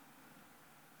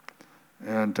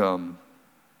 And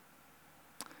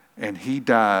he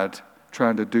died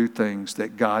trying to do things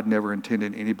that God never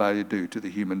intended anybody to do to the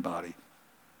human body.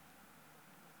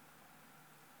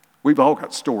 We've all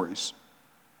got stories.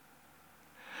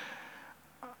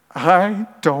 I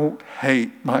don't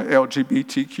hate my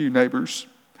LGBTQ neighbors,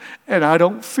 and I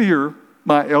don't fear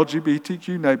my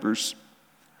LGBTQ neighbors.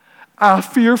 I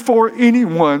fear for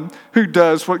anyone who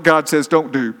does what God says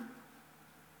don't do.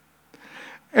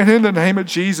 And in the name of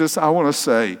Jesus, I want to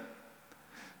say,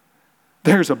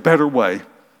 there's a better way.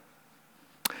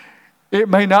 It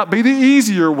may not be the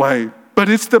easier way, but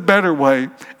it's the better way.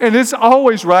 And it's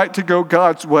always right to go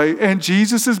God's way. And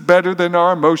Jesus is better than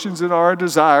our emotions and our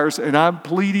desires. And I'm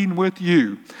pleading with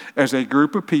you as a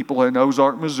group of people in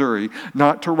Ozark, Missouri,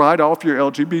 not to write off your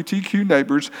LGBTQ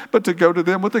neighbors, but to go to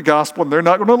them with the gospel. And they're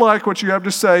not going to like what you have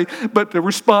to say, but to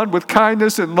respond with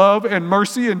kindness and love and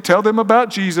mercy and tell them about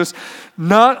Jesus.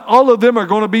 Not all of them are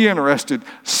going to be interested.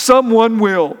 Someone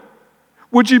will.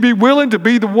 Would you be willing to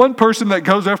be the one person that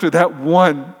goes after that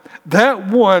one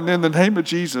in the name of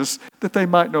Jesus, that they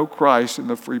might know Christ and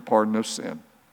the free pardon of sin?